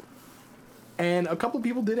exciting. And a couple of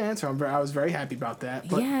people did answer. I was very happy about that.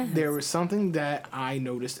 But Yes. there was something that I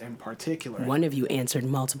noticed in particular. One of you answered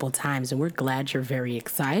multiple times, and we're glad you're very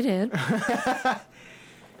excited.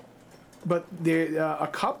 But there, a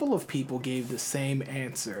couple of people gave the same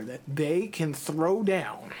answer, that they can throw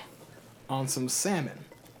down on some salmon.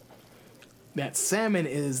 That salmon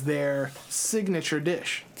is their signature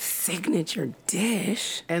dish. Signature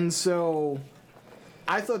dish? And so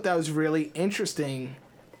I thought that was really interesting.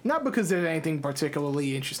 Not because there's anything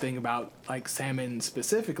particularly interesting about like salmon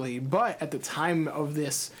specifically, but at the time of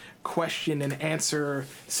this question and answer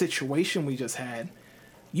situation we just had,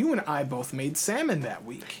 you and I both made salmon that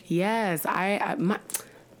week. Yes,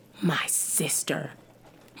 my sister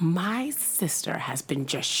has been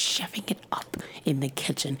just shoving it up in the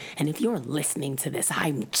kitchen. And if you're listening to this,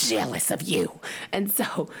 I'm jealous of you. And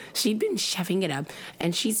so she'd been shoving it up,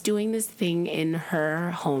 and she's doing this thing in her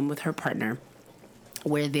home with her partner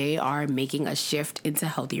where they are making a shift into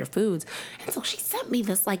healthier foods. And so she sent me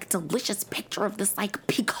this like delicious picture of this like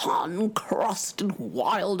pecan crusted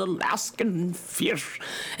wild Alaskan fish.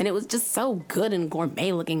 And it was just so good and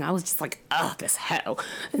gourmet looking. I was just like, ugh, this hell.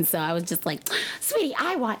 And so I was just like, sweetie,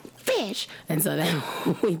 I want fish. And so then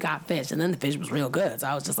we got fish, and then the fish was real good. So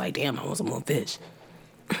I was just like, damn, I want some more fish.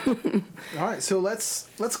 All right, so let's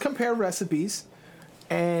compare recipes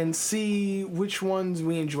and see which ones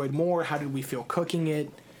we enjoyed more. How did we feel cooking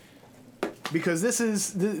it? Because this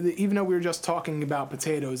is, even though we were just talking about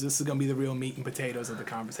potatoes, this is going to be the real meat and potatoes of the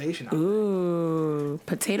conversation. Ooh,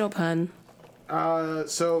 potato pun.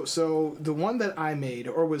 So the one that I made,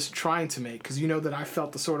 or was trying to make, because you know that I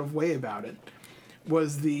felt the sort of way about it,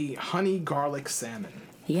 was the honey garlic salmon.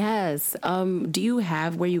 Yes. Do you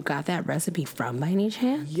have where you got that recipe from by any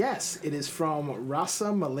chance? Yes, it is from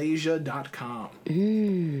rasamalaysia.com.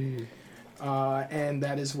 And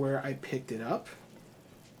that is where I picked it up.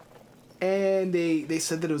 And they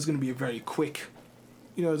said that it was going to be a very quick,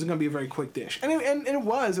 it was going to be a very quick dish. And it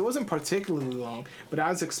was. It wasn't particularly long, but I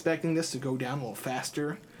was expecting this to go down a little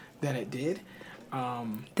faster than it did.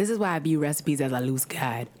 This is why I view recipes as a loose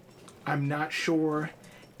guide. I'm not sure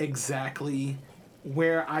exactly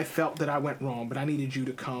where I felt that I went wrong, but I needed you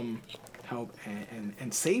to come help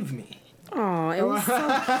and save me. Oh, it was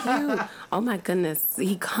so cute. Oh my goodness.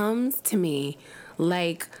 He comes to me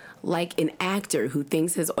like an actor who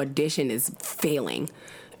thinks his audition is failing.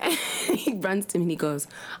 He runs to me and he goes,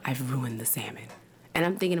 I've ruined the salmon. And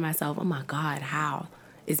I'm thinking to myself, oh my God, how?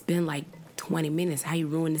 It's been like 20 minutes. How you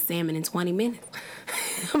ruin the salmon in 20 minutes?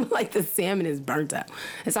 I'm like, the salmon is burnt up.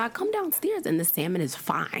 And so I come downstairs and the salmon is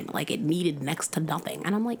fine. Like, it needed next to nothing.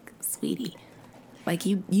 And I'm like, sweetie, like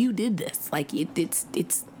you did this. Like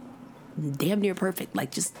it's damn near perfect.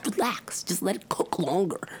 Like, just relax. Just let it cook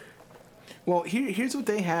longer. Well, here's what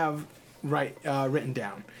they have written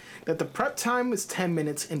down. That the prep time is 10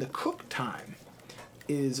 minutes and the cook time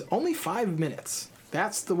is only 5 minutes.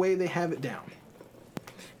 That's the way they have it down.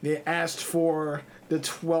 They asked for the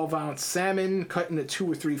 12-ounce salmon cut into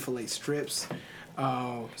 2 or 3 fillet strips,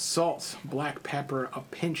 salt, black pepper, a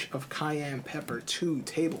pinch of cayenne pepper, 2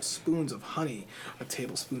 tablespoons of honey, a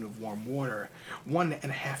tablespoon of warm water,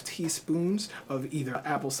 1.5 teaspoons of either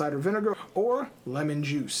apple cider vinegar or lemon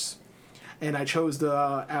juice. And I chose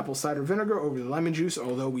the apple cider vinegar over the lemon juice,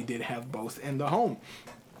 although we did have both in the home.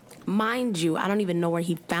 Mind you, I don't even know where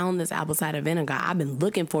he found this apple cider vinegar. I've been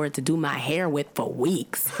looking for it to do my hair with for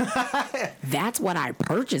weeks. That's what I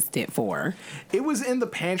purchased it for. It was in the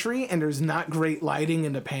pantry, and there's not great lighting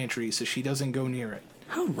in the pantry, so she doesn't go near it.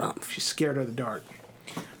 How rough. She's scared of the dark.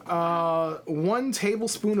 1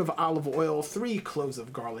 tablespoon of olive oil, 3 cloves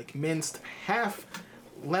of garlic minced, half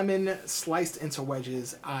lemon sliced into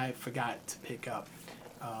wedges. I forgot to pick up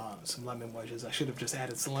some lemon wedges. I should have just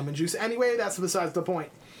added some lemon juice. Anyway, that's besides the point.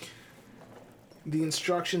 The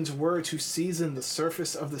instructions were to season the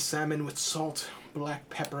surface of the salmon with salt, black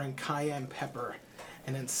pepper, and cayenne pepper,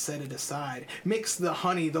 and then set it aside. Mix the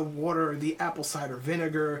honey, the water, the apple cider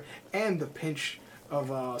vinegar, and the pinch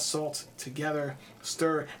of salt together.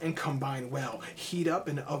 Stir and combine well. Heat up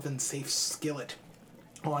an oven-safe skillet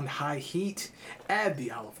on high heat. Add the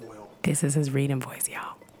olive oil. This is his reading voice,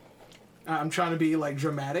 y'all. I'm trying to be like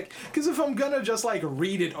dramatic, because if I'm gonna just like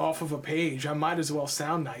read it off of a page, I might as well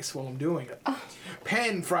sound nice while I'm doing it.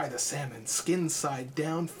 Pan fry the salmon, skin side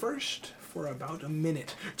down first for about a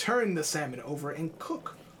minute. Turn the salmon over and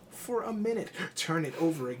cook for a minute. Turn it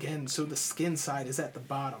over again so the skin side is at the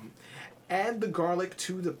bottom. Add the garlic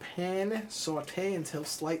to the pan, saute until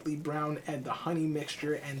slightly brown, add the honey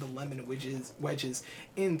mixture and the lemon wedges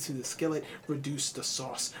into the skillet. Reduce the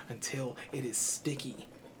sauce until it is sticky.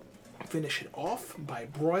 Finish it off by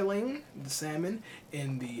broiling the salmon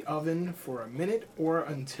in the oven for a minute or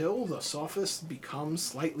until the surface becomes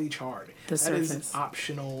slightly charred. That is an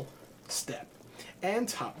optional step. And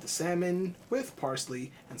top the salmon with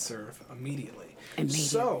parsley and serve immediately.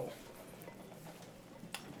 So,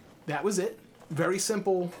 that was it. Very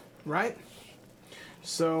simple, right?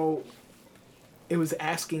 So, it was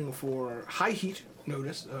asking for high heat,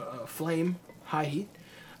 notice, flame, high heat,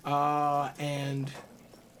 and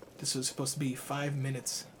this was supposed to be 5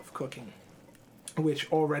 minutes of cooking,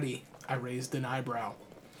 which already I raised an eyebrow.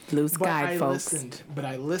 Loose guide, folks.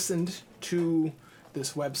 I listened to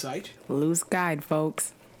this website. Loose guide,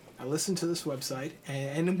 folks. I listened to this website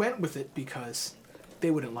and went with it because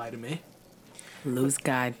they wouldn't lie to me. Loose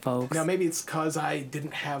guide, folks. Now, maybe it's because I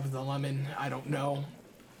didn't have the lemon. I don't know.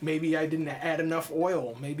 Maybe I didn't add enough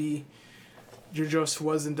oil. Maybe there just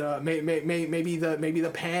wasn't. Maybe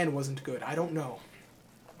the pan wasn't good. I don't know.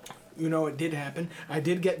 You know, it did happen. I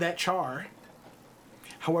did get that char.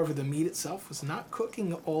 However, the meat itself was not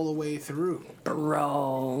cooking all the way through.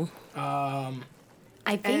 Bro. I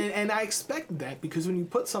think... And I expected that because when you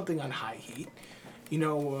put something on high heat, you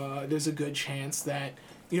know, there's a good chance that,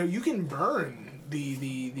 you know, you can burn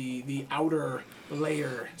the outer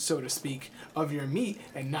layer, so to speak, of your meat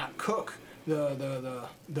and not cook the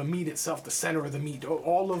meat itself, the center of the meat.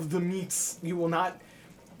 All of the meats, you will not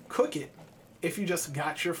cook it if you just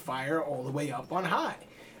got your fire all the way up on high.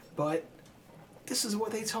 But this is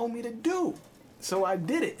what they told me to do. So I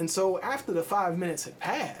did it. And so after the 5 minutes had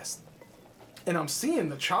passed, and I'm seeing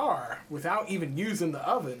the char without even using the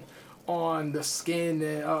oven on the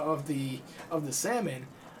skin of the salmon,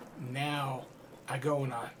 now I go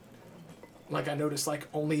and I noticed like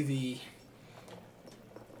only the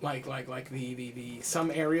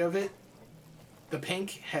some area of it, the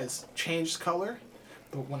pink has changed color.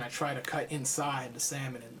 But when I try to cut inside the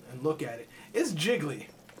salmon and look at it, it's jiggly.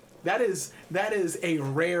 That is a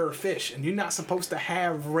rare fish, and you're not supposed to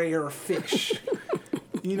have rare fish.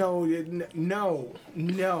 You know, no.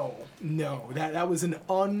 That was an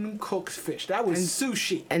uncooked fish. That was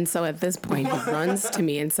sushi. And so at this point, he runs to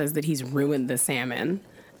me and says that he's ruined the salmon.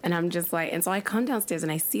 And I'm just like, and so I come downstairs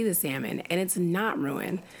and I see the salmon, and it's not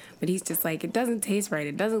ruined. But he's just like, it doesn't taste right.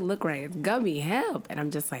 It doesn't look right. It's gummy. Help. And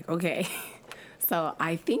I'm just like, okay. So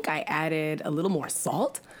I think I added a little more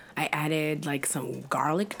salt. I added like some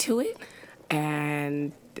garlic to it,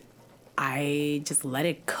 and I just let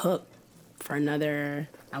it cook for another,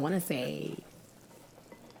 I want to say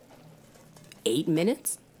 8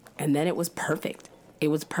 minutes, and then it was perfect. It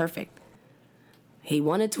was perfect. He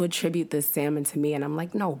wanted to attribute this salmon to me, and I'm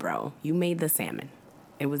like, no, bro, you made the salmon.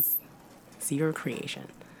 It's your creation.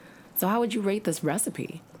 So how would you rate this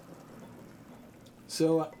recipe?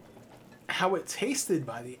 So how it tasted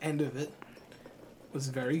by the end of it was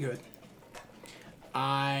very good.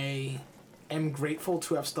 I am grateful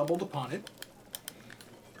to have stumbled upon it.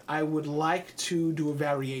 I would like to do a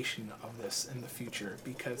variation of this in the future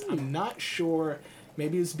because I'm not sure,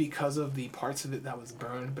 maybe it's because of the parts of it that was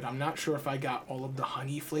burned, but I'm not sure if I got all of the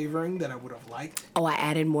honey flavoring that I would have liked. Oh, I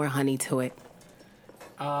added more honey to it.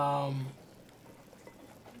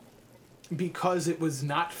 Because it was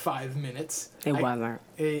not 5 minutes. It wasn't.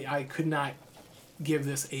 I could not give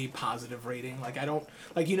this a positive rating. Like I don't,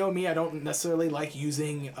 like, you know me, I don't necessarily like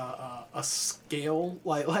using a scale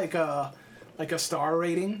like a star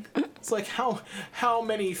rating. It's like how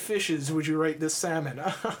many fishes would you rate this salmon?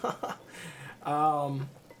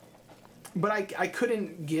 But I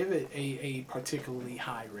couldn't give it a particularly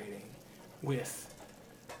high rating with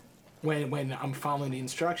when I'm following the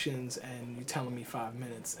instructions and you're telling me 5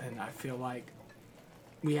 minutes, and I feel like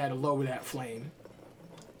we had to lower that flame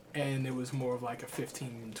and it was more of like a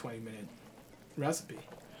 15-20 minute recipe.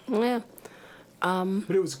 Yeah.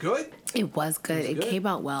 But it was good? It was good. It came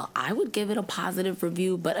out well. I would give it a positive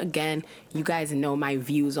review, but again, you guys know my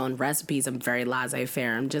views on recipes. I'm very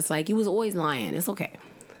laissez-faire. I'm just like, he was always lying. It's okay.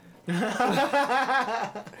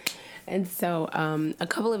 And so a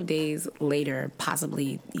couple of days later,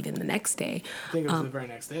 possibly even the next day, I think it was the very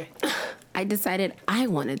next day. I decided I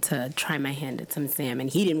wanted to try my hand at some salmon.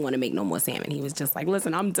 He didn't want to make no more salmon. He was just like,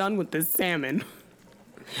 listen, I'm done with this salmon.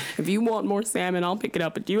 If you want more salmon, I'll pick it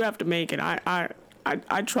up, but you have to make it. I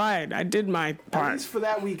tried. I did my part. At least for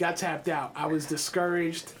that week, I tapped out. I was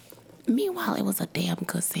discouraged. Meanwhile, it was a damn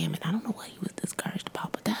good salmon. I don't know what he was discouraged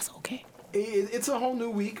about, but that's okay. It's a whole new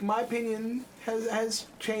week. My opinion has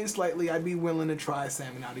changed slightly. I'd be willing to try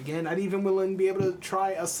salmon out again. I'd even willing to be able to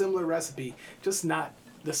try a similar recipe, just not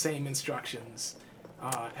the same instructions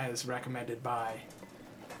as recommended by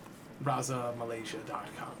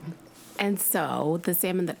RazaMalaysia.com. And so the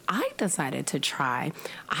salmon that I decided to try,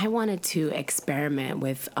 I wanted to experiment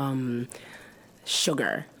with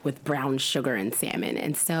sugar, with brown sugar and salmon.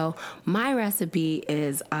 And so my recipe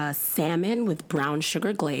is salmon with brown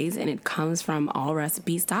sugar glaze, and it comes from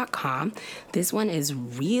allrecipes.com. This one is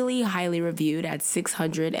really highly reviewed at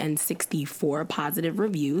 664 positive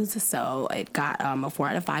reviews. So it got a 4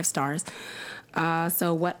 out of 5 stars.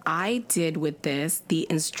 So what I did with this, the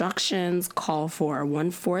instructions call for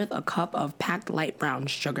 1/4 a cup of packed light brown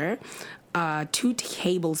sugar, 2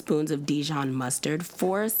 tablespoons of Dijon mustard,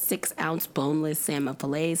 4 6-ounce boneless salmon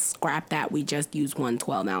fillets. Scrap that, we just use 1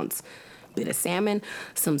 12-ounce bit of salmon,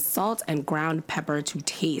 some salt and ground pepper to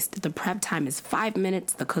taste. The prep time is 5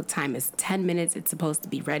 minutes. The cook time is 10 minutes. It's supposed to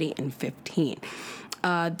be ready in 15.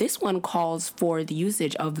 This one calls for the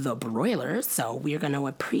usage of the broiler. So we're going to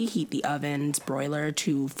preheat the oven's broiler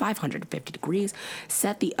to 550 degrees.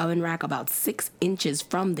 Set the oven rack about 6 inches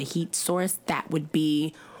from the heat source. That would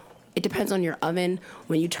be, it depends on your oven.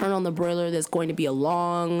 When you turn on the broiler, there's going to be a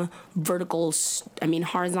long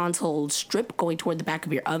horizontal strip going toward the back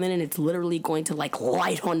of your oven, and it's literally going to like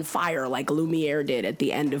light on fire like Lumiere did at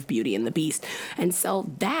the end of Beauty and the Beast. And so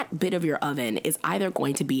that bit of your oven is either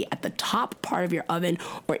going to be at the top part of your oven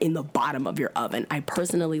or in the bottom of your oven. I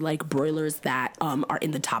personally like broilers that are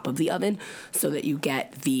in the top of the oven so that you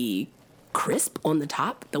get the crisp on the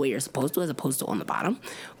top the way you're supposed to, as opposed to on the bottom.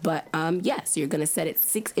 But yes, you're going to set it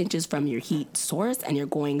 6 inches from your heat source, and you're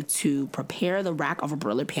going to prepare the rack of a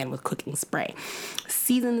broiler pan with cooking spray.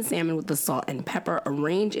 Season the salmon with the salt and pepper.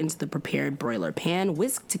 Arrange into the prepared broiler pan.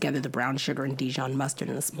 Whisk together the brown sugar and Dijon mustard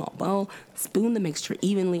in a small bowl. Spoon the mixture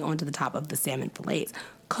evenly onto the top of the salmon fillets.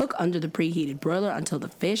 Cook under the preheated broiler until the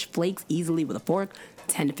fish flakes easily with a fork,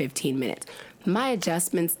 10 to 15 minutes. My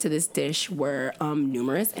adjustments to this dish were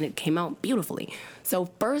numerous, and it came out beautifully.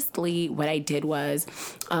 So firstly, what I did was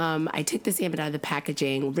I took the salmon out of the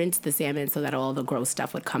packaging, rinsed the salmon so that all the gross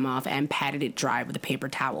stuff would come off, and patted it dry with a paper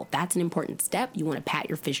towel. That's an important step. You want to pat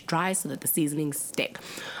your fish dry so that the seasonings stick.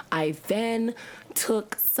 I then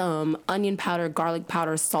took some onion powder, garlic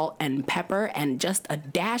powder, salt, and pepper, and just a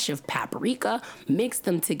dash of paprika, mixed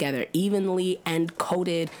them together evenly, and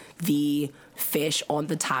coated the fish on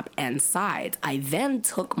the top and sides. I then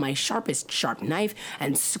took my sharpest sharp knife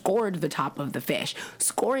and scored the top of the fish.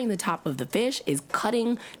 Scoring the top of the fish is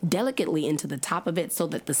cutting delicately into the top of it so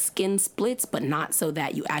that the skin splits, but not so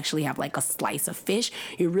that you actually have like a slice of fish.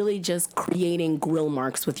 You're really just creating grill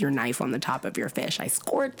marks with your knife on the top of your fish. I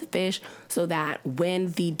scored the fish so that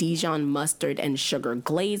when the Dijon mustard and sugar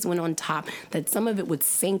glaze went on top, that some of it would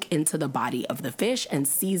sink into the body of the fish and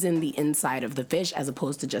season the inside of the fish as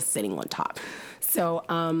opposed to just sitting on top. So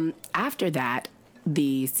after that,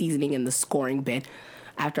 the seasoning and the scoring bit,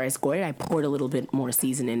 after I scored it, I poured a little bit more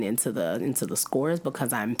seasoning into the scores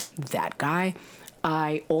because I'm that guy.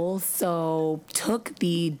 I also took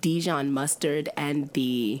the Dijon mustard and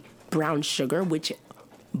the brown sugar, which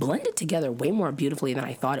blended together way more beautifully than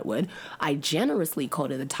I thought it would. I generously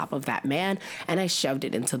coated the top of that man, and I shoved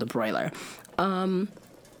it into the broiler.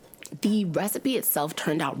 The recipe itself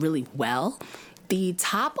turned out really well. The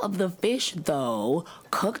top of the fish, though,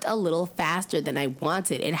 cooked a little faster than I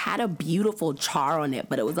wanted. It had a beautiful char on it,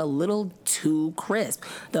 but it was a little too crisp.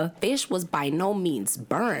 The fish was by no means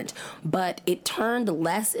burnt, but it turned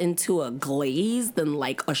less into a glaze than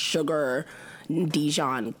like a sugar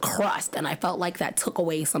Dijon crust, and I felt like that took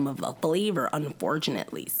away some of the flavor,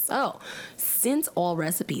 unfortunately. So, since All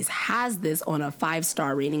Recipes has this on a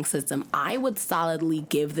 5-star rating system, I would solidly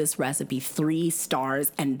give this recipe 3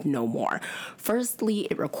 stars and no more. Firstly,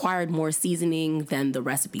 it required more seasoning than the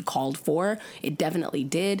recipe called for. It definitely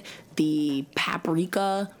did. The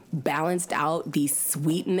paprika balanced out the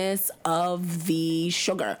sweetness of the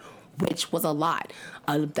sugar. which was a lot.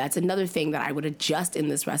 That's another thing that I would adjust in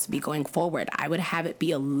this recipe going forward. I would have it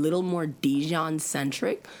be a little more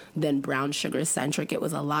Dijon-centric than brown sugar-centric. It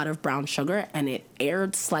was a lot of brown sugar, and it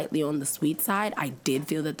erred slightly on the sweet side. I did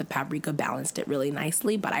feel that the paprika balanced it really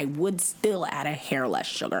nicely, but I would still add a hair less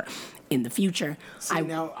sugar in the future.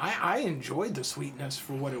 Now, I enjoyed the sweetness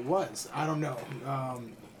for what it was. I don't know.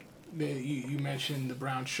 You mentioned the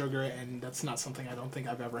brown sugar, and that's not something I don't think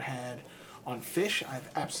I've ever had on fish. I've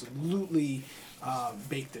absolutely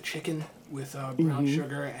baked the chicken with brown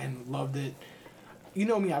sugar and loved it. You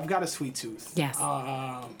know me, I've got a sweet tooth. Yes.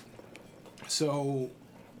 So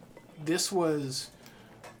this was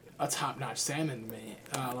a top-notch salmon, man.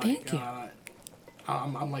 Thank you.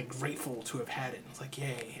 I'm like grateful to have had it. It's like,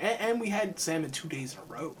 yay. And we had salmon 2 days in a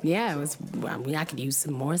row. Yeah, it was. I mean, I could use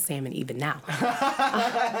some more salmon even now.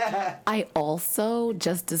 I also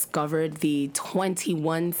just discovered the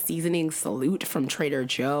 21 seasoning salute from Trader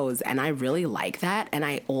Joe's, and I really like that. And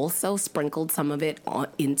I also sprinkled some of it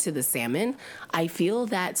into the salmon. I feel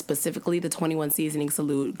that specifically the 21 seasoning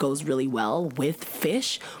salute goes really well with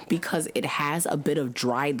fish because it has a bit of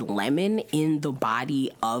dried lemon in the body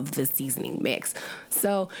of the seasoning mix.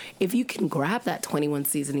 So if you can grab that 21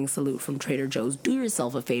 seasoning salute from Trader Joe's, do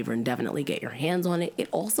yourself a favor and definitely get your hands on it. It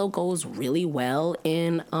also goes really well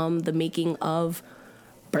in the making of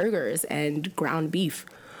burgers and ground beef.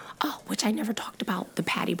 Oh, which I never talked about the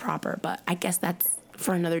patty proper, but I guess that's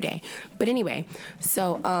for another day. But anyway,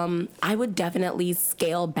 so I would definitely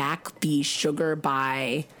scale back the sugar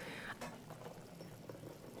by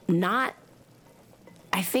I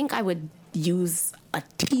think I would use a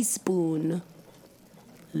teaspoon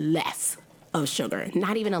less of sugar,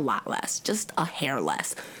 not even a lot less, just a hair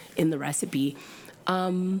less in the recipe.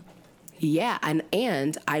 Yeah,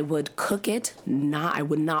 and I would cook it. I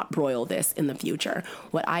would not broil this in the future.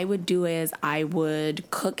 What I would do is I would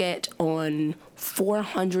cook it on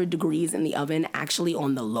 400 degrees in the oven, actually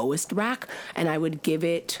on the lowest rack, and I would give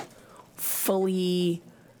it fully.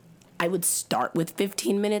 I would start with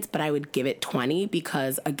 15 minutes, but I would give it 20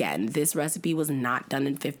 because, again, this recipe was not done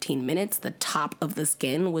in 15 minutes. The top of the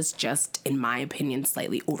skin was just, in my opinion,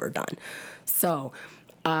 slightly overdone. So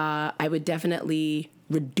I would definitely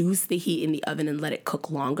reduce the heat in the oven and let it cook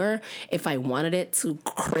longer. If I wanted it to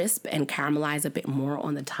crisp and caramelize a bit more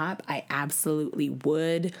on the top, I absolutely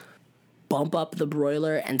would bump up the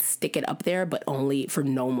broiler and stick it up there, but only for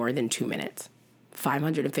no more than 2 minutes.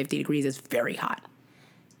 550 degrees is very hot.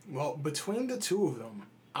 Well, between the two of them,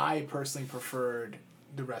 I personally preferred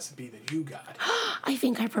the recipe that you got. I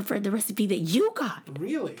think I preferred the recipe that you got.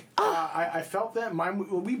 Really? I felt that.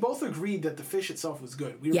 We both agreed that the fish itself was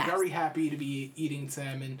good. We were very happy to be eating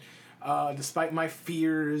salmon, despite my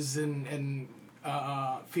fears and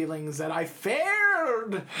feelings that I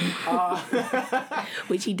fared.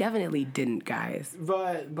 Which he definitely didn't, guys.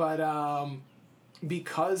 But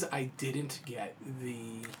because I didn't get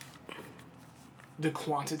the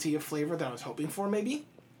quantity of flavor that I was hoping for, maybe.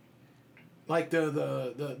 Like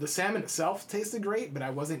the salmon itself tasted great, but I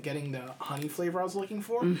wasn't getting the honey flavor I was looking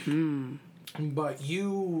for. Mm-hmm. But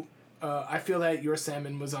you, I feel that your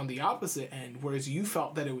salmon was on the opposite end, whereas you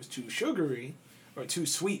felt that it was too sugary, or too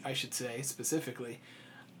sweet, I should say, specifically.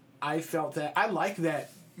 I felt that I like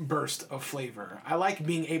that burst of flavor. I like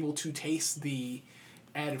being able to taste the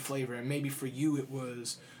added flavor, and maybe for you it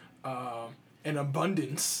was an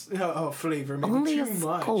abundance of flavor, maybe only too a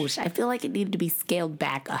much. skosh. I feel like it needed to be scaled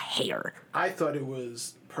back a hair. I thought it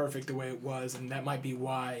was perfect the way it was, and that might be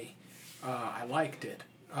why I liked it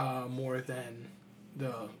more than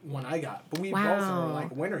the one I got. But we both are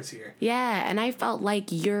like winners here. Yeah, and I felt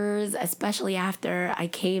like yours, especially after I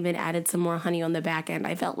came and added some more honey on the back end,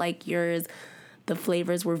 I felt like yours, the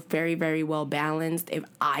flavors were very, very well balanced. If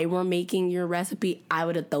I were making your recipe, I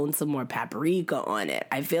would have thrown some more paprika on it.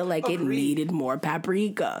 I feel like it needed more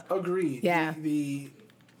paprika. Agreed. Yeah.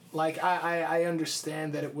 I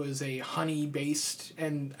understand that it was a honey-based,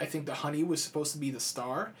 and I think the honey was supposed to be the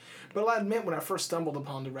star. But I'll admit, when I first stumbled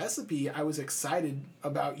upon the recipe, I was excited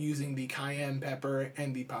about using the cayenne pepper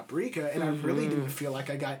and the paprika, and I really didn't feel like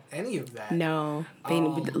I got any of that. No.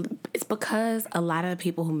 It's because a lot of the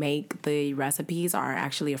people who make the recipes are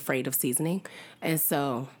actually afraid of seasoning. And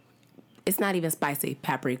so it's not even spicy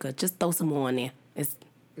paprika. Just throw some more in there.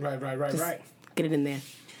 Right. Get it in there.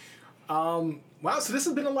 Wow, so this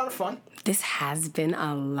has been a lot of fun. This has been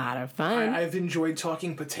a lot of fun. I've enjoyed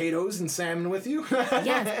talking potatoes and salmon with you.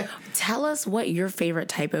 Yes. Tell us what your favorite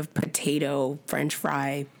type of potato French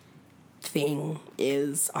fry thing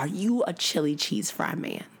is. Are you a chili cheese fry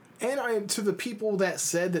man? And to the people that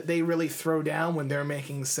said that they really throw down when they're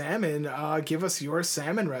making salmon, give us your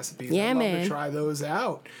salmon recipes. Yeah, I'd love man. to try those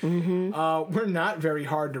out. We're not very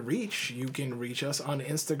hard to reach. You can reach us on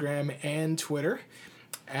Instagram and Twitter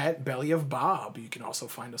at Belly of Bob. You can also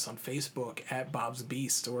find us on Facebook at Bob's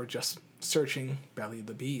Beast, or just searching Belly of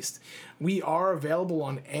the Beast. We are available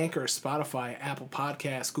on Anchor, Spotify, Apple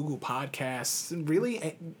Podcasts, Google Podcasts,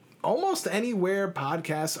 really almost anywhere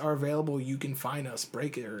podcasts are available. You can find us.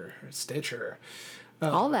 Breaker, Stitcher,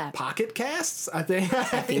 all that. Pocket Casts, I think.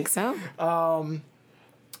 I think so.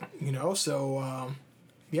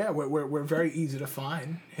 Yeah, we're very easy to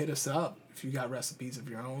find. Hit us up if you got recipes of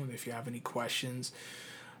your own, if you have any questions.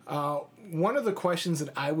 One of the questions that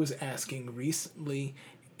I was asking recently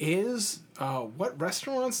is, what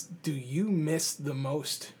restaurants do you miss the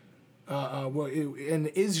most? And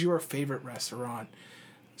is your favorite restaurant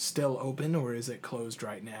still open, or is it closed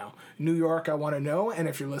right now? New York, I want to know. And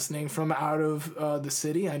if you're listening from out of the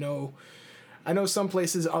city, I know some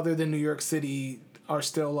places other than New York City are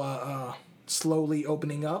still slowly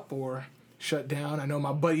opening up or shut down. I know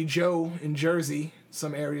my buddy Joe in Jersey,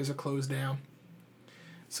 some areas are closed down.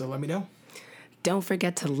 So let me know. Don't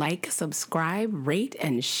forget to like, subscribe, rate,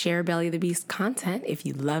 and share Belly of the Beast content. If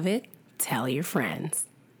you love it, tell your friends.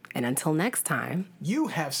 And until next time, you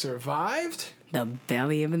have survived the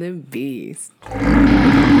Belly of the Beast.